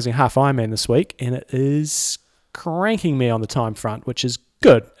 I'm organising a half Ironman this week, and it is cranking me on the time front, which is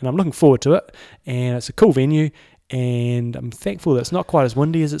good, and I'm looking forward to it. And it's a cool venue, and I'm thankful that it's not quite as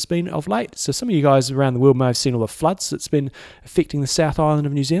windy as it's been of late. So some of you guys around the world may have seen all the floods that's been affecting the South Island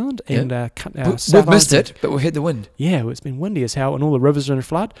of New Zealand. And we've missed it, but we've had the wind. Yeah, well, it's been windy as hell, and all the rivers are in a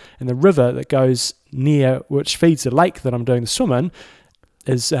flood. And the river that goes near, which feeds the lake that I'm doing the swim in,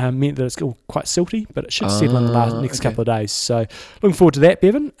 is meant that it's all quite silty, but it should settle in the next couple of days. So looking forward to that,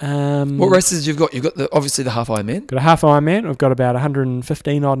 Bevan. What races you've got? You've got obviously the half Ironman. Got a half Ironman. I've got about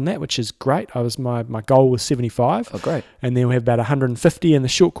 115 odd in that, which is great. My goal was 75. Oh, great. And then we have about 150 in the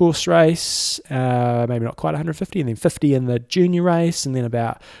short course race, maybe not quite 150, and then 50 in the junior race, and then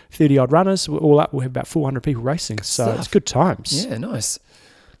about 30 odd runners. All up, we'll have about 400 people racing. Good stuff. It's good times. Yeah, nice.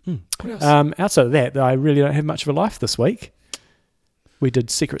 What else? Outside of that, I really don't have much of a life this week. We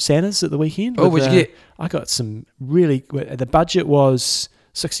did Secret Santas at the weekend. Oh, what'd you get? I got some really... The budget was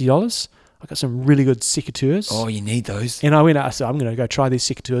 $60. I got some really good secateurs. Oh, you need those. And I went out, I said, I'm going to go try these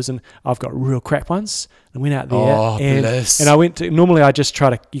secateurs, and I've got real crap ones. And I went out there. Oh, and, bliss. And I went to... Normally, I just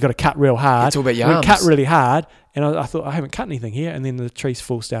you got to cut real hard. It's all about your I arms. cut really hard, and I thought, I haven't cut anything here. And then the tree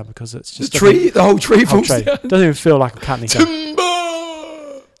falls down because it's just... The whole tree falls down. Doesn't even feel like I'm cutting anything.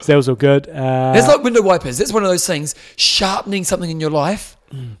 So that was all good. It's like window wipers. That's one of those things. Sharpening something in your life.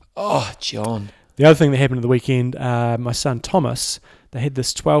 Oh, John. The other thing that happened at the weekend, my son Thomas they had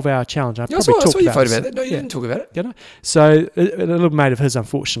this 12-hour challenge. I I saw your photo about that. No, you didn't talk about it. You know? So a little mate of his,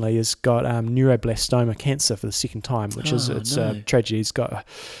 unfortunately, has got neuroblastoma cancer for the second time, which is a tragedy. He's got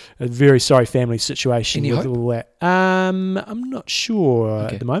a very sorry family situation Any with hope? all that. I'm not sure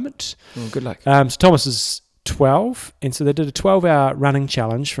at the moment. Well, good luck. So Thomas is 12, and so they did a 12-hour running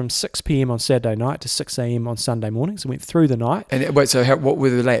challenge from 6 p.m. on Saturday night to 6 a.m. on Sunday morning. So went through the night. And wait, so what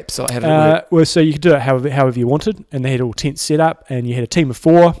were the laps? Like, how did it work? Well, so you could do it however you wanted, and they had all tents set up, and you had a team of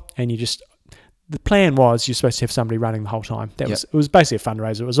 4, and the plan was you're supposed to have somebody running the whole time. It was basically a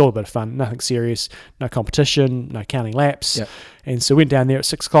fundraiser. It was all a bit of fun, nothing serious, no competition, no counting laps. Yep. And so went down there at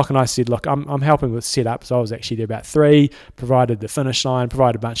 6 o'clock, and I said, look, I'm helping with setup. So I was actually there about 3, provided the finish line,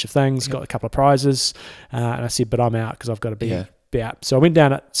 provided a bunch of things, got a couple of prizes, and I said, but I'm out because I've got to be out. So I went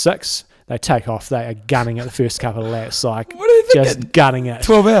down at 6. They take off. They are gunning it the first couple of laps, like What are you thinking? just gunning it.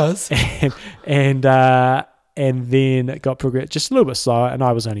 12 hours? And then it got progressed just a little bit slower, and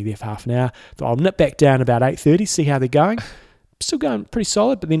I was only there for half an hour. Thought I'll nip back down about 8:30, see how they're going. Still going pretty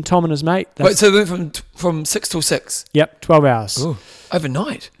solid, but then Tom and his mate. Wait, so they went from 6 till 6? Yep, 12 hours. Ooh,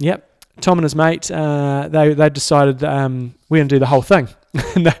 overnight? Yep. Tom and his mate, they decided we're going to do the whole thing.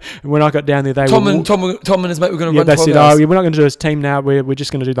 When I got down there, Tom and his mate were going to run they 12 said, hours? we're not going to do it as a team now. We're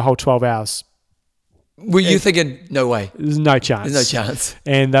just going to do the whole 12 hours. Were you thinking, no way? There's no chance. There's no chance.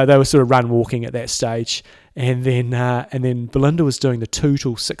 And they were sort of run walking at that stage. And then Belinda was doing the 2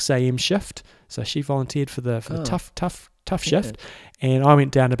 till 6 a.m. shift. So she volunteered for the tough shift. And I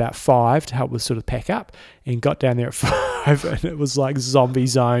went down about 5 to help with sort of pack up, and got down there at 5, and it was like zombie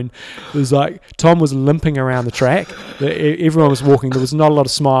zone. It was like Tom was limping around the track. Everyone was walking. There was not a lot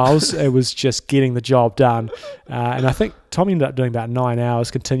of smiles. It was just getting the job done. And I think Tom ended up doing about 9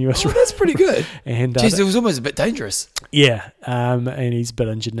 hours continuous. Oh, that's pretty good. And Jeez, it was almost a bit dangerous. yeah, and he's a bit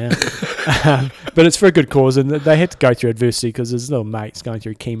injured now. But it's for a good cause, and they had to go through adversity because his little mate's going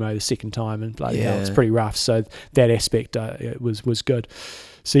through chemo the second time, and bloody hell, it's pretty rough. So that aspect it was good.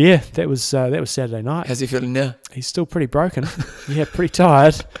 So yeah, that was Saturday night. How's he feeling now? He's still pretty broken. Yeah, pretty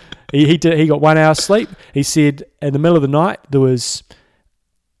tired. He got 1 hour's sleep. He said in the middle of the night there was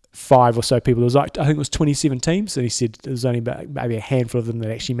 5 or so people. There was I think it was 27 teams, and he said there was only about maybe a handful of them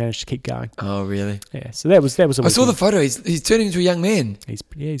that actually managed to keep going. Oh, really? Yeah, so that was a I saw the weekend. photo. He's turning into a young man.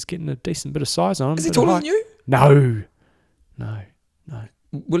 He's getting a decent bit of size on him. Is he bit of taller height. than you? No.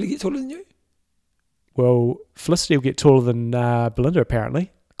 Will he get taller than you? Well, Felicity will get taller than Belinda,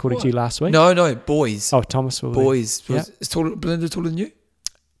 apparently, according to you last week. No, boys. Oh, Thomas will. Boys. Yeah. Is Belinda taller than you?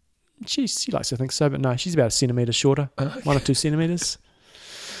 She likes to think so, but no, she's about a centimetre shorter. Okay. 1 or 2 centimetres.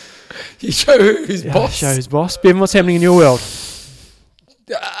 You show who's boss. Show who's boss. Bevan, what's happening in your world?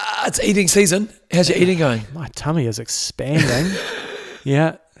 It's eating season. How's your eating going? My tummy is expanding.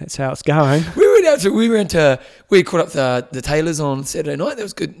 Yeah, that's how it's going. We caught up the Taylors on Saturday night. That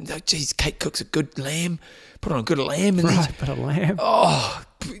was good. Geez, Kate cooks a good lamb. Put on a good lamb. And Right, bit of lamb. oh,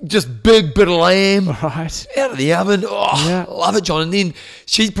 just big bit of lamb Right. out of the oven. Oh, Yeah. love it, John. And then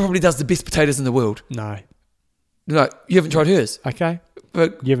she probably does the best potatoes in the world. No. No, you haven't tried hers. Okay.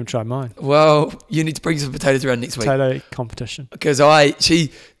 But, You haven't tried mine. well, you need to bring some potatoes around next week. Potato competition. Because I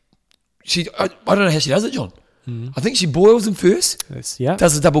don't know how she does it, John. I think she boils them first, Yeah.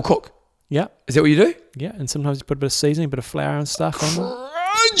 does a double cook. Yeah. Is that what you do? Yeah. And sometimes you put a bit of seasoning, a bit of flour and stuff on them.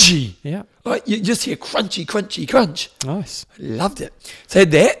 Crunchy. Yeah. Like you just hear crunchy, crunchy, crunch. Nice. Loved it. So I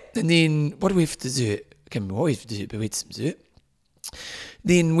had that, and then what do we have for dessert? I can't remember what we had for dessert, but we had some dessert.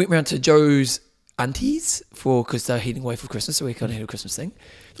 Then went round to Joe's aunties because they're heading away for Christmas, so we kind of had a Christmas thing.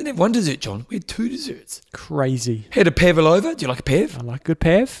 Didn't have one dessert, John. We had 2 desserts. Crazy. Had a pavlova. Do you like a pav? I like good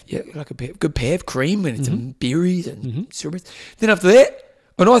pav. Yeah, like a pav. Good pav, cream, and some berries and strawberries. Then after that,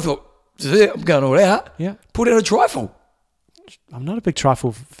 and I thought, dessert, I'm going all out. Yeah. Pulled out a trifle. I'm not a big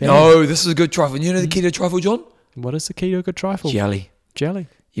trifle fan. No, this is a good trifle. You know the key to a trifle, John? What is the key to a good trifle? Jelly. Jelly.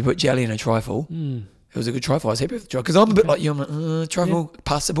 You put jelly in a trifle. It was a good trifle. I was happy with the trifle. Because I'm a bit like you. I'm like, trifle,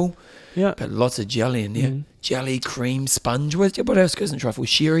 passable. Yeah. But lots of jelly in there. Jelly, cream, sponge. What else goes in trifle?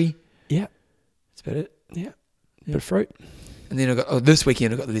 Sherry. Yeah. That's about it. Yeah. Bit of fruit. And then this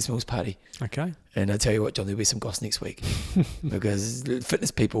weekend I got the Les Mills party. Okay. And I tell you what, John, there'll be some goss next week. Because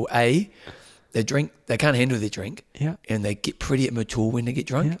fitness people, they can't handle their drink. Yeah. And they get pretty immature when they get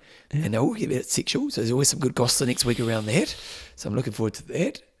drunk. Yeah. And they all get a bit sexual. So there's always some good goss the next week around that. So I'm looking forward to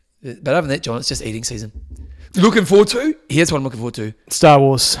that. But other than that, John, it's just eating season. Looking forward to? Here's what I'm looking forward to. Star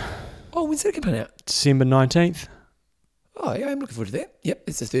Wars. Oh, when's that coming out? December 19th. Oh, yeah, I'm looking forward to that. Yep,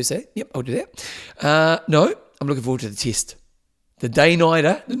 it's a Thursday. Yep, I'll do that. No, I'm looking forward to the test. The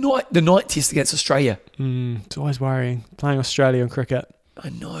day-nighter. The night test against Australia. It's always worrying. Playing Australia in cricket. I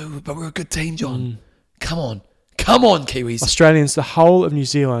know, but we're a good team, John. Come on. Come on, Kiwis. Australians, the whole of New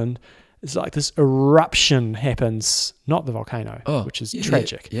Zealand, it's like this eruption happens, not the volcano, which is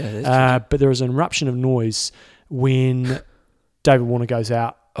tragic. Yeah, that's tragic. But there is an eruption of noise when David Warner goes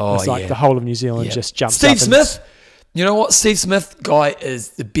out. Oh, it's like the whole of New Zealand just jumps Steve up. Smith, you know what? Steve Smith, guy, is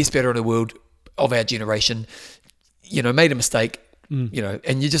the best batter in the world of our generation. You know, made a mistake, you know,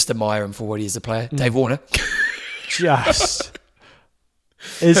 and you just admire him for what he is as a player. Dave Warner. Just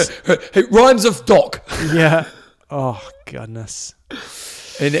is It rhymes with Doc. yeah. Oh goodness.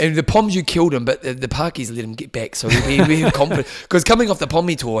 And the Poms, you killed him, but the Parkies let him get back, so he'd be confident. Because coming off the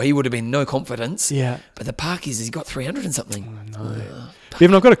Pommy tour, he would have been no confidence. Yeah. But the Parkies, he's got 300 and something. No.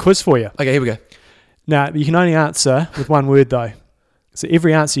 Bevan, I've got a quiz for you. Okay, here we go. Now, you can only answer with one word, though. So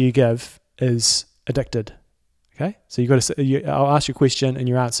every answer you give is addicted. Okay? So I'll ask you a question, and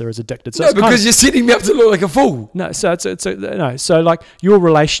your answer is addicted. So No, because you're setting me up to look like a fool. No, so no. So like your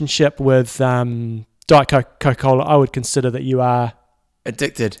relationship with Diet Coca-Cola, I would consider that you are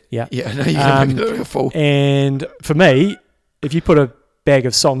Addicted. Yeah. Yeah, no, you're make me look like a fool. And for me, if you put a bag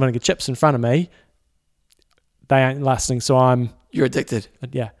of salt and vinegar chips in front of me, they ain't lasting. So You're addicted.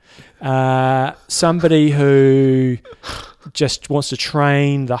 Somebody who just wants to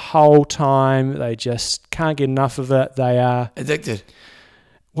train the whole time, they just can't get enough of it. They are Addicted.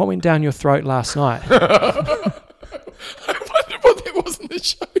 What went down your throat last night? I wonder what that was in the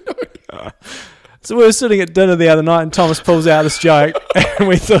show notes. So we were sitting at dinner the other night, and Thomas pulls out this joke, and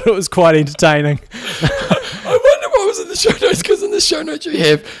we thought it was quite entertaining. I wonder what was in the show notes, because in the show notes you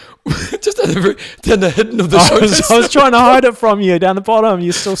have just down the hidden of the show notes. I was trying to hide it from you down the bottom.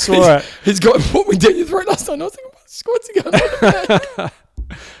 You still saw it. He's got what went down your throat last night. I was thinking, what's he going on?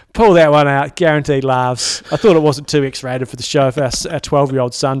 Pull that one out. Guaranteed laughs. I thought it wasn't too X-rated for the show if our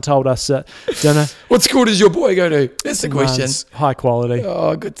 12-year-old son told us at dinner. What school does your boy go to? That's the question. High quality.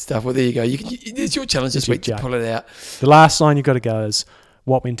 Oh, good stuff. Well, there you go. It's your challenge this week to pull it out. The last line you've got to go is,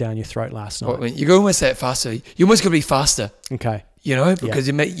 what went down your throat last night? You almost say it faster. You almost got to be faster. Okay. You know, because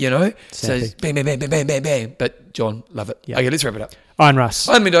so bang, bang, bang, bang, bang, bang, bang. But John, love it. Yeah. Okay, let's wrap it up. I'm Russ.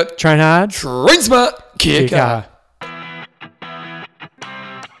 I'm Mindo. Train hard. Train smart. Kia kaha.